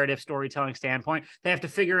from a narrative storytelling standpoint. They have to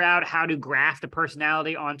figure out how to graft a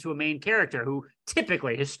personality onto a main character who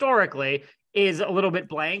typically, historically, is a little bit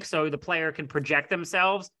blank. So the player can project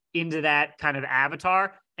themselves into that kind of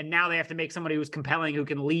avatar. And now they have to make somebody who's compelling, who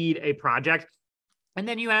can lead a project. And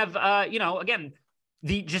then you have, again,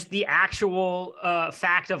 the actual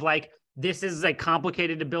fact of, like, this is like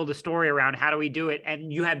complicated to build a story around. How do we do it?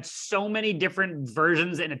 And you had so many different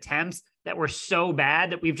versions and attempts that were so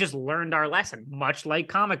bad that we've just learned our lesson, much like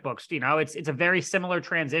comic books. It's a very similar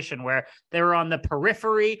transition where they were on the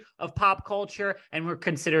periphery of pop culture and were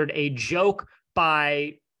considered a joke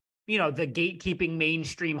by, the gatekeeping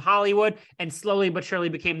mainstream Hollywood, and slowly but surely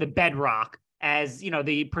became the bedrock as,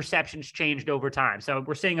 the perceptions changed over time. So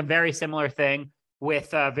we're seeing a very similar thing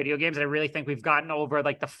with video games. And I really think we've gotten over,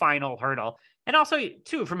 like, the final hurdle. And also,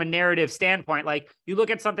 too, from a narrative standpoint, like, you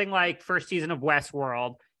look at something like first season of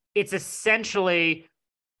Westworld, it's essentially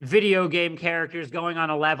video game characters going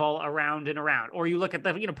on a level around and around. Or you look at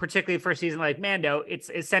the, particularly first season like Mando,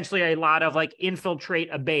 it's essentially a lot of, like, infiltrate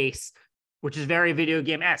a base, which is very video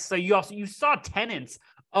game-esque. So you saw tenets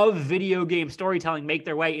of video game storytelling make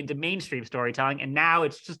their way into mainstream storytelling. And now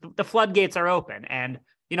it's just the floodgates are open. And,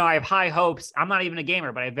 I have high hopes. I'm not even a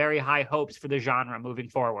gamer, but I have very high hopes for the genre moving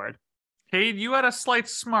forward. Cade, you had a slight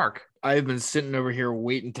smark. I've been sitting over here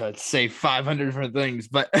waiting to say 500 different things,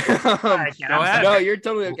 but Right, no, you're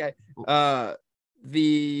totally okay.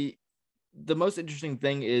 The most interesting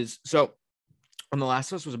thing is, so when The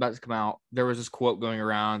Last of Us was about to come out, there was this quote going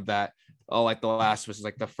around that, like, The Last of Us is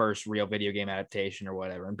like the first real video game adaptation or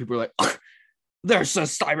whatever. And people were like, there's a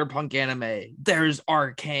cyberpunk anime, there's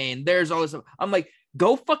Arcane, there's all this stuff. I'm like,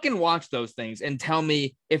 go fucking watch those things and tell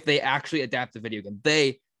me if they actually adapt the video game.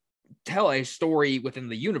 They tell a story within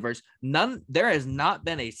the universe. There has not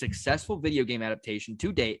been a successful video game adaptation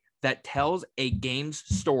to date that tells a game's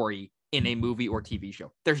story in a movie or TV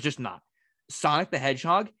show. There's just not. Sonic the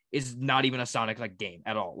Hedgehog is not even a Sonic like game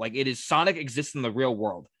at all. Like, it is Sonic exists in the real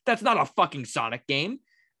world. That's not a fucking Sonic game.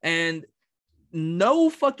 And no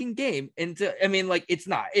fucking game it's just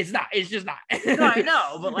not. No, I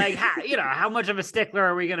know, but, like, how much of a stickler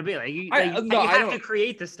are we going to be? Like, you have to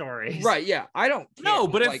create the stories. Right, yeah. I don't care. No,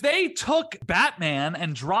 but if they took Batman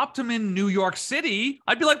and dropped him in New York City,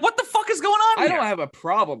 I'd be like, what the fuck is going on here? I don't have a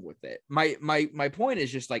problem with it. My point is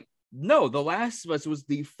just, like, no, The Last of Us was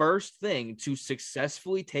the first thing to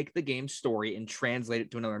successfully take the game's story and translate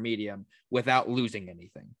it to another medium without losing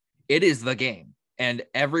anything. It is the game. And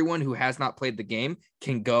everyone who has not played the game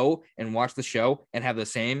can go and watch the show and have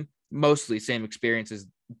the mostly same experience as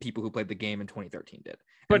people who played the game in 2013 did.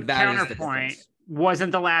 But counterpoint,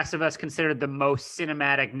 wasn't The Last of Us considered the most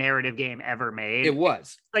cinematic narrative game ever made? It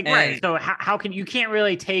was. Right. So how can you can't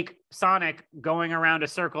really take Sonic going around a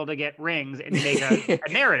circle to get rings and make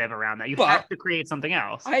a narrative around that. You have to create something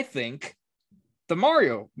else. I think the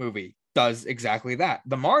Mario movie does exactly that.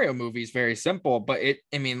 The Mario movie is very simple, but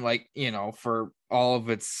for all of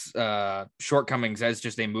its shortcomings as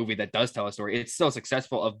just a movie that does tell a story, it's still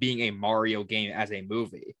successful of being a Mario game as a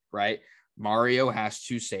movie, right? Mario has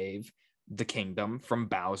to save the kingdom from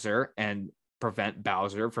Bowser and prevent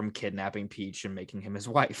Bowser from kidnapping Peach and making him his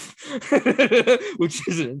wife, which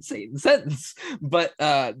is an insane sentence, but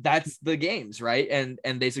that's the games, right?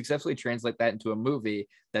 And they successfully translate that into a movie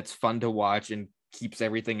that's fun to watch and keeps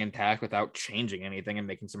everything intact without changing anything and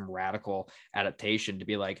making some radical adaptation to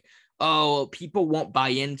be like, oh, people won't buy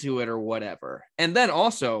into it or whatever. And then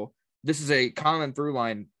also, this is a common through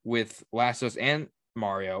line with Last of Us and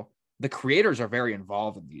Mario. The creators are very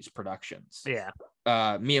involved in these productions. Yeah.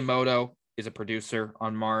 Miyamoto is a producer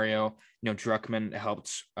on Mario. Druckmann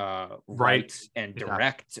helped write and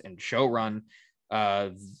direct and showrun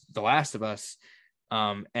The Last of Us.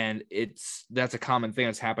 And that's a common thing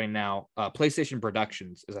that's happening now. PlayStation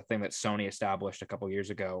Productions is a thing that Sony established a couple years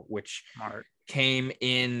ago, which came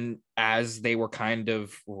in as they were kind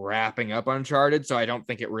of wrapping up Uncharted. So I don't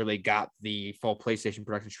think it really got the full PlayStation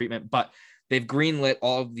Productions treatment, but they've greenlit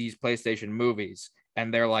all of these PlayStation movies.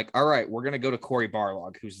 And they're like, all right, we're going to go to Cory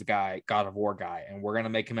Barlog, who's the guy, God of War guy, and we're going to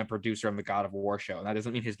make him a producer on the God of War show. And that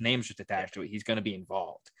doesn't mean his name's just attached to it. He's going to be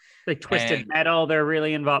involved. Like Twisted Metal, they're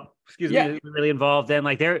really involved. Really involved in.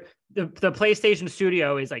 Like the PlayStation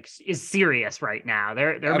Studio is serious right now.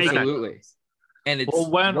 They're absolutely making. And it's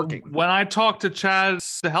when I talked to Chad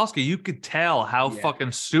Stahelski, you could tell how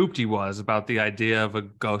fucking souped he was about the idea of a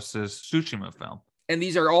Ghost of Tsushima film. And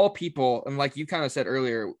these are all people, and like you kind of said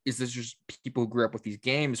earlier, is this just people who grew up with these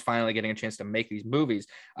games finally getting a chance to make these movies?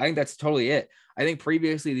 I think that's totally it. I think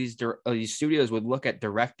previously these studios would look at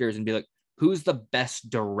directors and be like, who's the best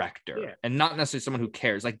director? Yeah. And not necessarily someone who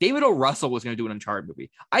cares. Like David O. Russell was going to do an Uncharted movie.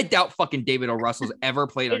 I doubt fucking David O. Russell's ever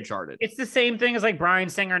played Uncharted. It's the same thing as like Bryan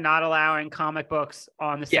Singer not allowing comic books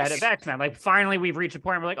on the set of X-Men. Like finally we've reached a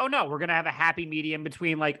point where we're like, oh no, we're going to have a happy medium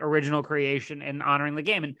between like original creation and honoring the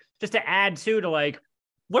game. And just to add to like,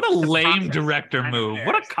 what a lame director move.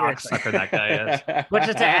 What a cocksucker that guy is. But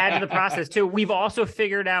just to add to the process too, we've also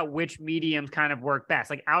figured out which mediums kind of work best.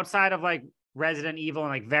 Like outside of like Resident Evil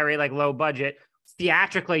and like very like low budget,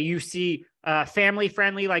 theatrically you see family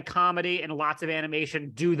friendly like comedy and lots of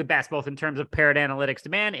animation do the best, both in terms of paired analytics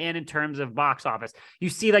demand and in terms of box office. You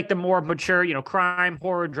see like the more mature, crime,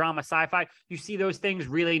 horror, drama, sci-fi, you see those things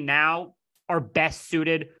really now are best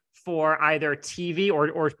suited for either TV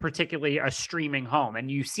or particularly a streaming home.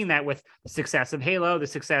 And you've seen that with the success of Halo, the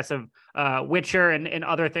success of Witcher and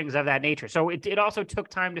other things of that nature. So it also took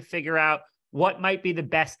time to figure out what might be the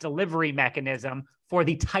best delivery mechanism for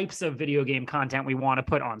the types of video game content we want to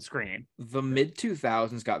put on screen. The mid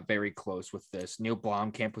 2000s got very close with this. Neil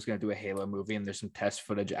Blomkamp was going to do a Halo movie, and there's some test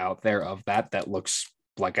footage out there of that looks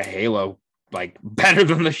like a Halo, like better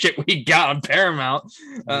than the shit we got on Paramount.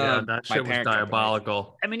 That shit was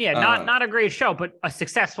diabolical. I mean, not a great show, but a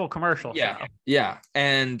successful commercial. Yeah.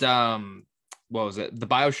 And what was it? The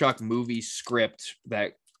BioShock movie script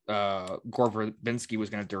that Gore Verbinski was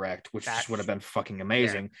going to direct, which would have been fucking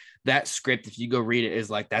amazing. Yeah. That script, if you go read it, is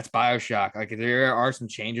like, that's BioShock. Like there are some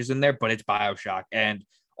changes in there, but it's BioShock. And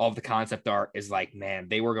all of the concept art is like, man,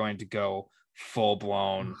 they were going to go full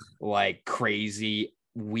blown, like crazy,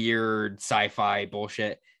 weird sci-fi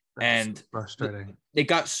bullshit. That's and frustrating. It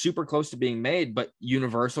got super close to being made, but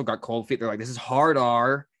Universal got cold feet. They're like, this is hard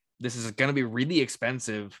R. This is going to be really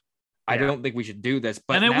expensive. Yeah. I don't think we should do this.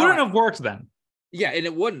 But it wouldn't have worked then. Yeah, and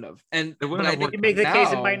it wouldn't have. And it wouldn't have worked. You make the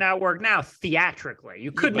case it might not work now theatrically.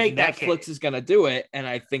 You could make that Netflix is going to do it, and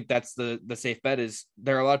I think that's the safe bet. Is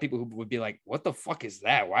there are a lot of people who would be like, "What the fuck is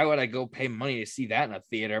that? Why would I go pay money to see that in a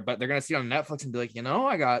theater?" But they're going to see it on Netflix and be like,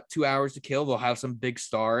 I got 2 hours to kill. They'll have some big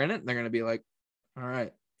star in it, and they're going to be like, "All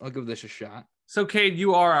right, I'll give this a shot." So, Cade,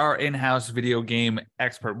 you are our in-house video game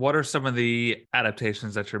expert. What are some of the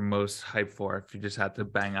adaptations that you're most hyped for? If you just had to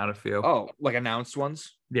bang out a few, like announced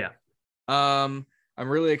ones. Yeah. I'm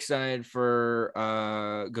really excited for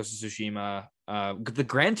Ghost of Tsushima. The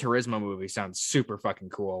Gran Turismo movie sounds super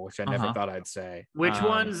fucking cool, which I never thought I'd say. Which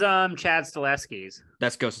one's Chad Stileski's?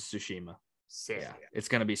 That's Ghost of Tsushima. Sick. Yeah, it's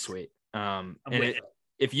gonna be sweet.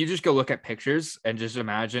 If you just go look at pictures and just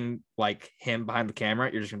imagine like him behind the camera,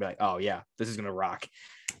 you're just gonna be like, oh yeah, this is gonna rock.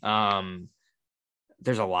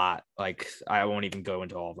 There's a lot. Like I won't even go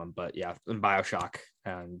into all of them, but yeah, and BioShock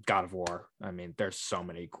and God of War. I mean, there's so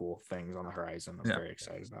many cool things on the horizon. I'm very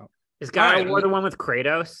excited about. Is God of War the one with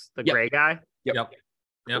Kratos, the gray guy? Yep.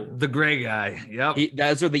 Yep, the gray guy. Yep.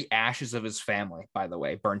 Those are the ashes of his family, by the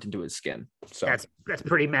way, burnt into his skin. So that's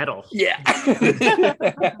pretty metal. Yeah.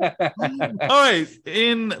 All right.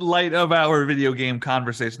 In light of our video game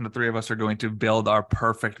conversation, the three of us are going to build our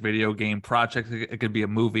perfect video game project. It could be a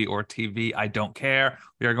movie or TV. I don't care.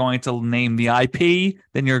 We are going to name the IP.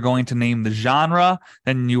 Then you're going to name the genre.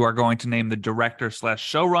 Then you are going to name the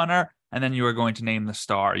director/showrunner. And then you are going to name the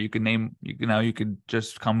star. You can name, you could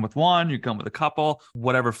just come with one, you come with a couple,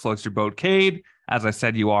 whatever floats your boat. Cade, as I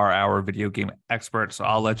said, you are our video game expert, so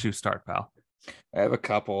I'll let you start, pal. I have a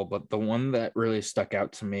couple, but the one that really stuck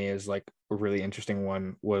out to me is like a really interesting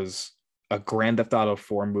one was a Grand Theft Auto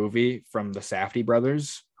 4 movie from the Safdie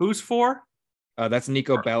brothers. Who's for? That's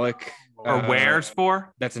Nico Bellic. Or where's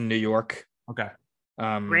for? That's in New York. Okay.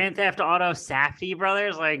 Grand Theft Auto Safdie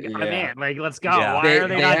brothers, like I'm in. Like, let's go. Yeah. Why are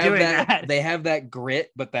they not doing that? They have that grit,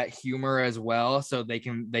 but that humor as well, so they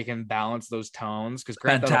can balance those tones. Because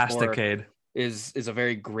Fantastic, Cade. is a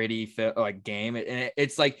very gritty like game. And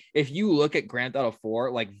it's like, if you look at Grand Theft Auto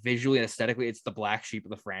 4, like visually and aesthetically, it's the black sheep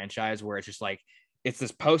of the franchise, where it's just like, it's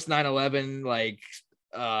this post 9/11 like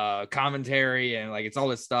commentary, and like it's all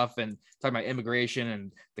this stuff and talking about immigration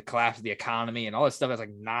and the collapse of the economy and all this stuff that's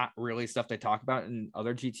like not really stuff they talk about in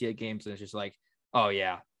other GTA games. And it's just like, oh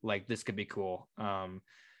yeah, like this could be cool.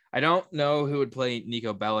 I don't know who would play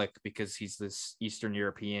Nico Bellic, because he's this Eastern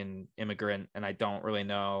European immigrant, and I don't really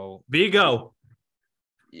know. Vigo.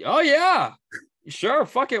 Oh yeah, sure,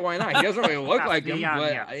 fuck it, why not? He doesn't really look like him,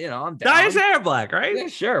 but you know, I'm down. Dye his hair black, right? Yeah,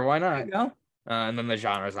 sure, why There not? you go. And then the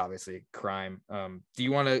genre is obviously crime. Do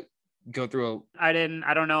you want to go through I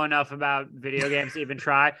don't know enough about video games to even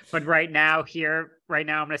try, but right now, I'm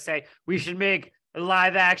gonna say we should make a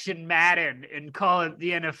live action Madden and call it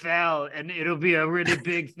the NFL, and it'll be a really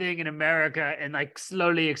big thing in America and like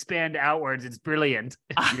slowly expand outwards. It's brilliant.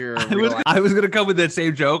 I was gonna come with that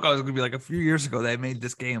same joke. I was gonna be like, a few years ago they made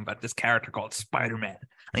this game about this character called Spider-Man,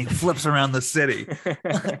 and he flips around the city.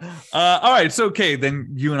 All right, so okay, then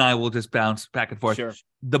you and I will just bounce back and forth. Sure.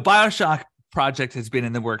 The BioShock project has been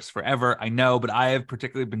in the works forever, I know, but I have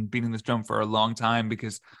particularly been beating this drum for a long time,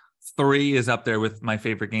 because 3 is up there with my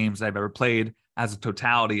favorite games I've ever played. As a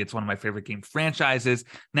totality, it's one of my favorite game franchises.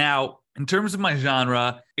 Now, in terms of my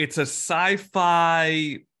genre, it's a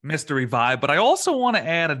sci-fi mystery vibe, but I also want to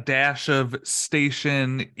add a dash of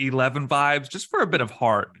Station 11 vibes, just for a bit of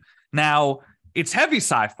heart. Now, it's heavy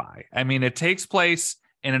sci-fi. I mean, it takes place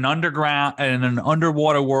in an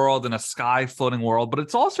underwater world, in a sky floating world, but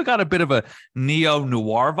it's also got a bit of a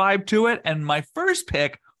neo-noir vibe to it. And my first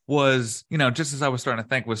pick was, just as I was starting to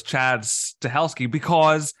think, was Chad Stahelski,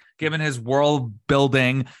 because given his world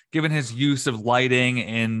building, given his use of lighting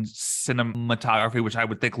and cinematography, which I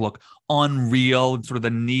would think look unreal, sort of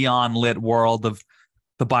the neon lit world of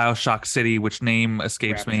the BioShock city, which name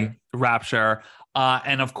escapes me, Rapture,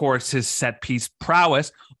 and of course his set piece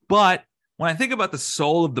prowess. But when I think about the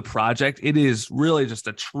soul of the project, it is really just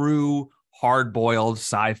a true hard-boiled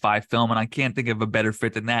sci-fi film, and I can't think of a better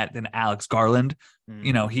fit than Alex Garland.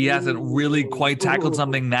 He hasn't really quite tackled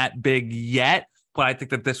something that big yet, but I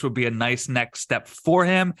think that this would be a nice next step for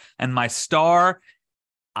him. And my star,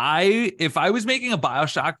 if I was making a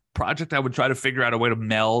BioShock project, I would try to figure out a way to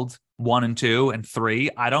meld 1 and 2 and 3.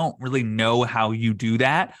 I don't really know how you do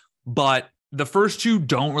that, but the first 2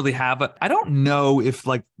 don't really have I don't know if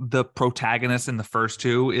like the protagonist in the first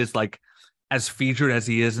 2 is like as featured as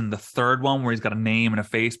he is in the third one, where he's got a name and a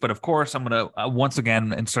face. But of course, I'm going to once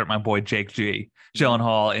again insert my boy Jake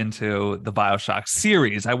Gyllenhaal into the BioShock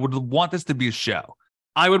series. I would want this to be a show.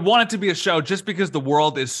 I would want it to be a show just because the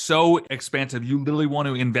world is so expansive. You literally want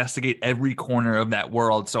to investigate every corner of that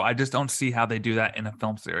world. So I just don't see how they do that in a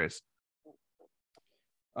film series.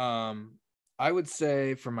 I would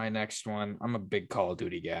say for my next one, I'm a big Call of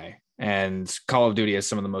Duty guy. And Call of Duty has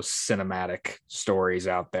some of the most cinematic stories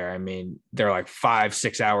out there. I mean, they're like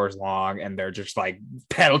 5-6 hours long, and they're just like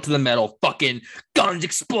pedal to the metal, fucking guns,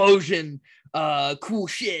 explosion, cool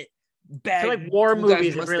shit. Bad, I feel like war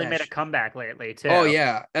movies have really made a comeback lately too. Oh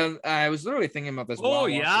yeah, and I was literally thinking about this. Oh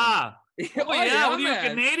yeah. Oh yeah, what are you, man.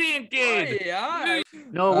 Canadian kid? Oh, yeah.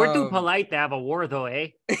 No, we're too polite to have a war though, eh?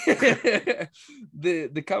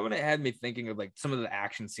 The Covenant had me thinking of like some of the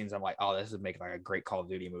action scenes. I'm like, oh, this would make like a great Call of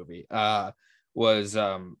Duty movie. Was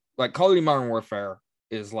like Call of Duty Modern Warfare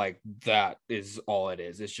is like, that is all it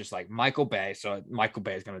is. It's just like Michael Bay. So Michael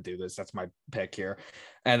Bay is gonna do this. That's my pick here.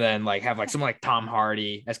 And then like have like someone like Tom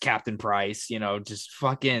Hardy as Captain Price, just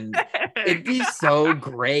fucking it'd be so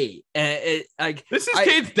great. And it like, this is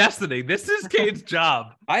Cade's destiny. This is Cade's job.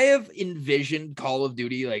 I have envisioned Call of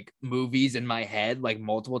Duty like movies in my head like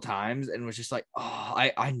multiple times, and was just like, oh,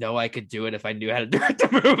 I know I could do it if I knew how to direct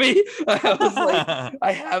the movie. I was like,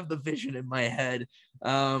 I have the vision in my head.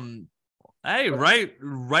 Hey,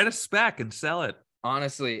 write a spec and sell it.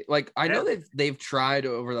 Honestly, like I know they've tried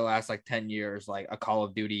over the last like 10 years, like a Call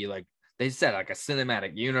of Duty, like they said like a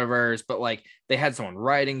cinematic universe, but like they had someone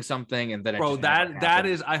writing something, and then that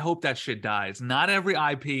is, I hope that shit dies. Not every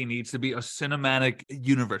IP needs to be a cinematic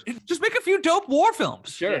universe. Just make a few dope war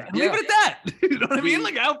films. Sure. Yeah. Leave it at that. You know what I mean?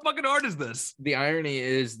 Like, how fucking hard is this? The irony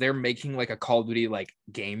is they're making like a Call of Duty like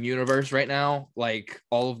game universe right now. Like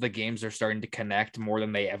all of the games are starting to connect more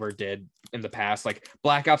than they ever did in the past. Like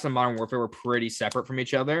Black Ops and Modern Warfare were pretty separate from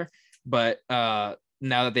each other, but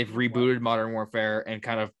now that they've rebooted Modern Warfare and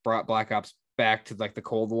kind of brought Black Ops back to like the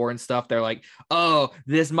Cold War and stuff, they're like, oh,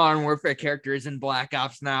 this Modern Warfare character is in Black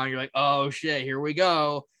Ops now. And you're like, oh shit, here we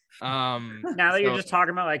go. Now that you're just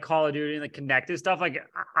talking about like Call of Duty and the connected stuff, like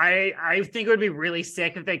I think it would be really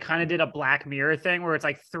sick if they kind of did a Black Mirror thing where it's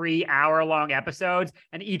like 3-hour-long episodes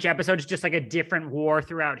and each episode is just like a different war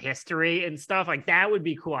throughout history and stuff. Like that would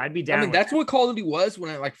be cool. I'd be down. I mean, with that's that. what Call of Duty was when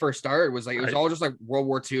it like first started. Was like it was Right. all just like World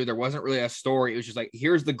War II. There wasn't really a story. It was just like,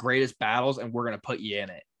 here's the greatest battles, and we're gonna put you in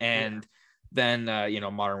it. And then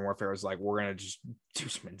Modern Warfare was like, we're gonna just do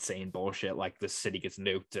some insane bullshit, like the city gets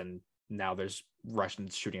nuked, and now there's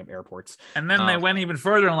Russians shooting up airports. And then they went even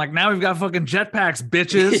further and like, now we've got fucking jetpacks,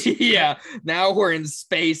 bitches. Yeah, now we're in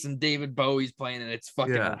space and David Bowie's playing, and it's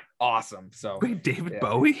fucking awesome. So Wait, David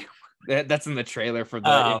Bowie? that's in the trailer for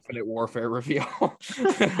the Infinite Warfare reveal. All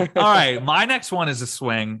right, my next one is a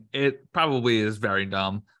swing. It probably is very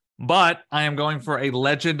dumb, but I am going for a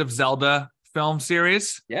Legend of Zelda film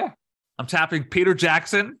series. Yeah. I'm tapping Peter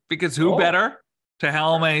Jackson because who better to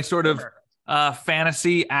helm a sort of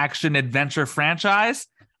fantasy action adventure franchise.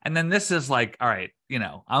 And then this is like, all right,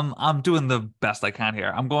 I'm doing the best I can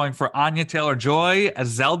here. I'm going for Anya Taylor-Joy as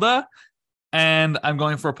Zelda, and I'm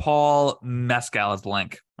going for Paul Mescal as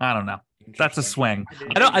Link. I don't know. That's a swing.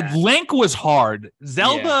 Link was hard.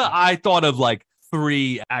 Zelda, I thought of like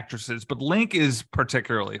 3 actresses, but Link is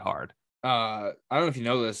particularly hard. I don't know if you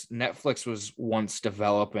know this. Netflix was once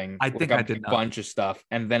developing a bunch of stuff,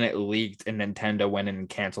 and then it leaked, and Nintendo went in and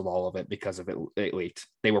canceled all of it because of it leaked.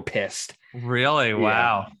 They were pissed. Really?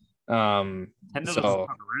 Wow. Nintendo doesn't come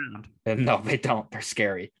around. And no, they don't. They're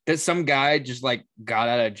scary. There's some guy just like got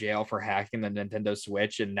out of jail for hacking the Nintendo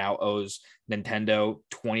Switch and now owes Nintendo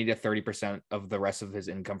 20 to 30% of the rest of his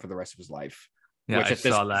income for the rest of his life. Yeah, which at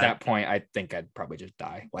that point, I think I'd probably just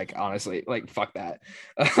die. Like, honestly, like, fuck that.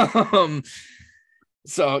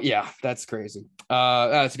 So, yeah, that's crazy.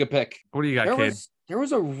 That's a good pick. What do you got, kid? There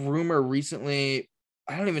was a rumor recently.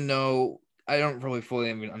 I don't even know. I don't really fully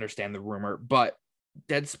even understand the rumor, but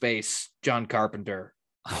Dead Space, John Carpenter.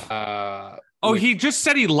 He just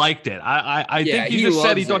said he liked it. I think he just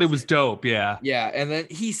said he thought it was dope. Yeah. Yeah. And then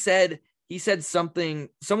he said something,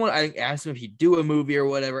 someone I think asked him if he'd do a movie or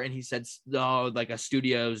whatever, and he said, no, like a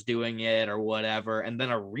studio's doing it or whatever. And then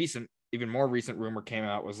even more recent rumor came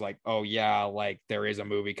out, was like, oh yeah, like there is a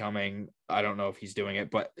movie coming. I don't know if he's doing it,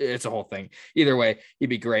 but it's a whole thing. Either way, he'd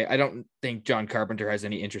be great. I don't think John Carpenter has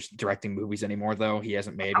any interest in directing movies anymore, though. He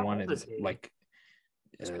hasn't made one. And like,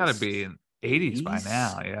 it's gotta be in 80s by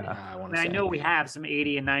now. Yeah. I know we have some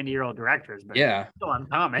 80 and 90-year-old directors, but yeah, it's still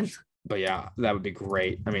uncommon. But yeah, that would be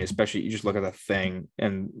great. I mean, especially you just look at the thing,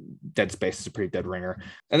 and Dead Space is a pretty dead ringer.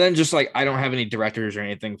 And then just like, I don't have any directors or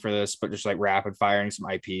anything for this, but just like rapid firing some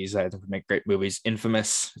IPs I think would make great movies.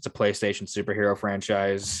 Infamous, it's a PlayStation superhero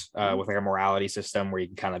franchise with like a morality system where you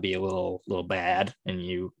can kind of be a little bad, and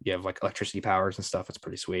you have like electricity powers and stuff. It's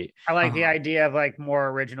pretty sweet. I like the idea of like more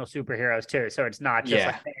original superheroes too. So it's not just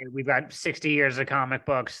like, hey, we've got 60 years of comic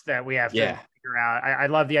books that we have to figure out. I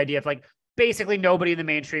love the idea of like, basically nobody in the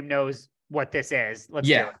mainstream knows what this is. Let's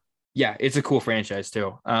do it. Yeah, it's a cool franchise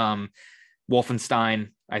too.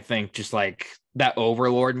 Wolfenstein, I think, just like that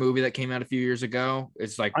Overlord movie that came out a few years ago,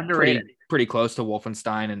 it's like pretty close to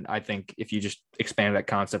Wolfenstein. And I think if you just expand that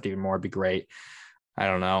concept even more, it'd be great. I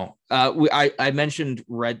don't know. I mentioned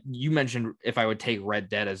you mentioned if I would take Red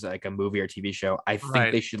Dead as like a movie or TV show, I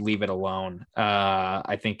think they should leave it alone.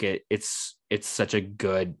 I think it's such a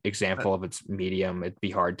good example of its medium. It'd be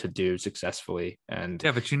hard to do successfully. And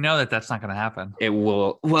yeah, but you know that's not going to happen. It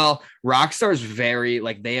will. Well, Rockstar's very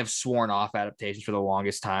like, they have sworn off adaptations for the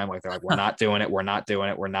longest time. Like they're like, we're not doing it. We're not doing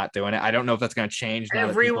it. We're not doing it. I don't know if that's going to change.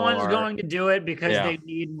 Everyone's going to do it because they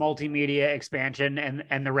need multimedia expansion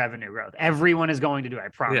and the revenue growth. Everyone is going to do it. I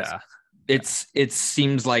promise. Yeah. It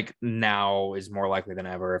seems like now is more likely than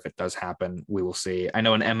ever. If it does happen, we will see. I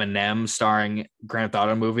know an Eminem starring Grand Theft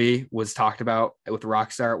Auto movie was talked about with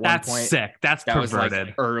Rockstar at one point. That's sick. That perverted. Was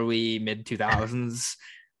like early mid 2000s.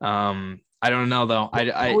 I don't know though.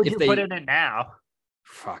 Who would you put in it now?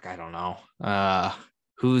 Fuck, I don't know.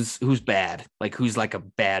 Who's bad? Like who's like a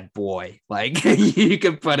bad boy? Like you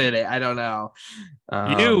could put in it. I don't know.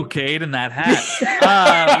 You, Cade, in that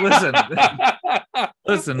hat.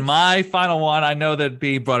 Listen. My final one. I know that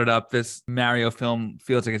B brought it up. This Mario film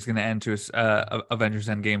feels like it's going to end to Avengers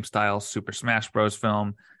Endgame style Super Smash Bros.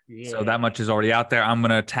 Film. Yeah. So that much is already out there. I'm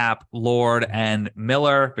going to tap Lord and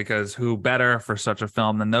Miller because who better for such a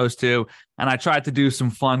film than those two? And I tried to do some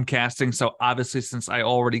fun casting. So obviously, since I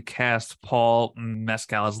already cast Paul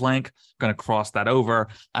Mescal as Link, I'm going to cross that over.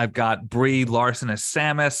 I've got Brie Larson as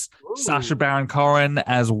Samus, Sacha Baron Cohen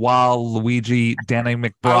as Waluigi, Danny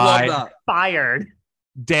McBride. Fired.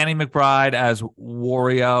 Danny McBride as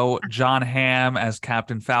Wario, John Hamm as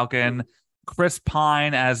Captain Falcon, Chris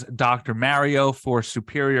Pine as Dr. Mario for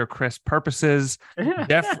superior Chris purposes.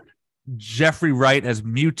 Jeffrey Wright as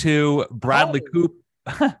Mewtwo.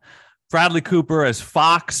 Bradley Cooper as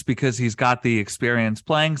Fox because he's got the experience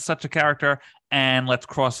playing such a character. And let's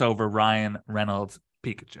cross over Ryan Reynolds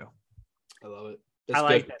Pikachu. I love it. I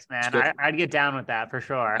like this, man. I'd get down with that for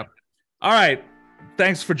sure. Yep. All right.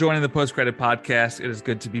 Thanks for joining the Post Credit Podcast. It is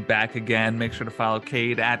good to be back again. Make sure to follow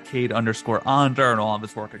Cade at Cade_Onder and all of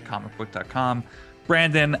his work at comicbook.com.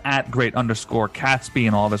 Brandon at great_Catsby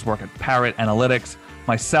and all of his work at Parrot Analytics.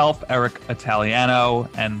 Myself, Eric Italiano,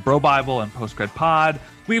 and Bro Bible and Post Credit Pod.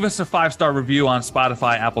 Leave us a 5-star review on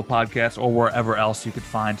Spotify, Apple Podcasts, or wherever else you could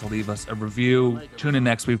find to leave us a review. Tune in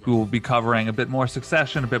next week. We will be covering a bit more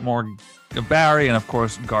Succession, a bit more of Barry, and of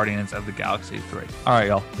course, Guardians of the Galaxy 3. All right,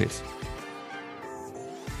 y'all. Peace.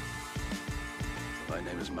 My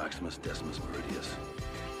name is Maximus Decimus Meridius.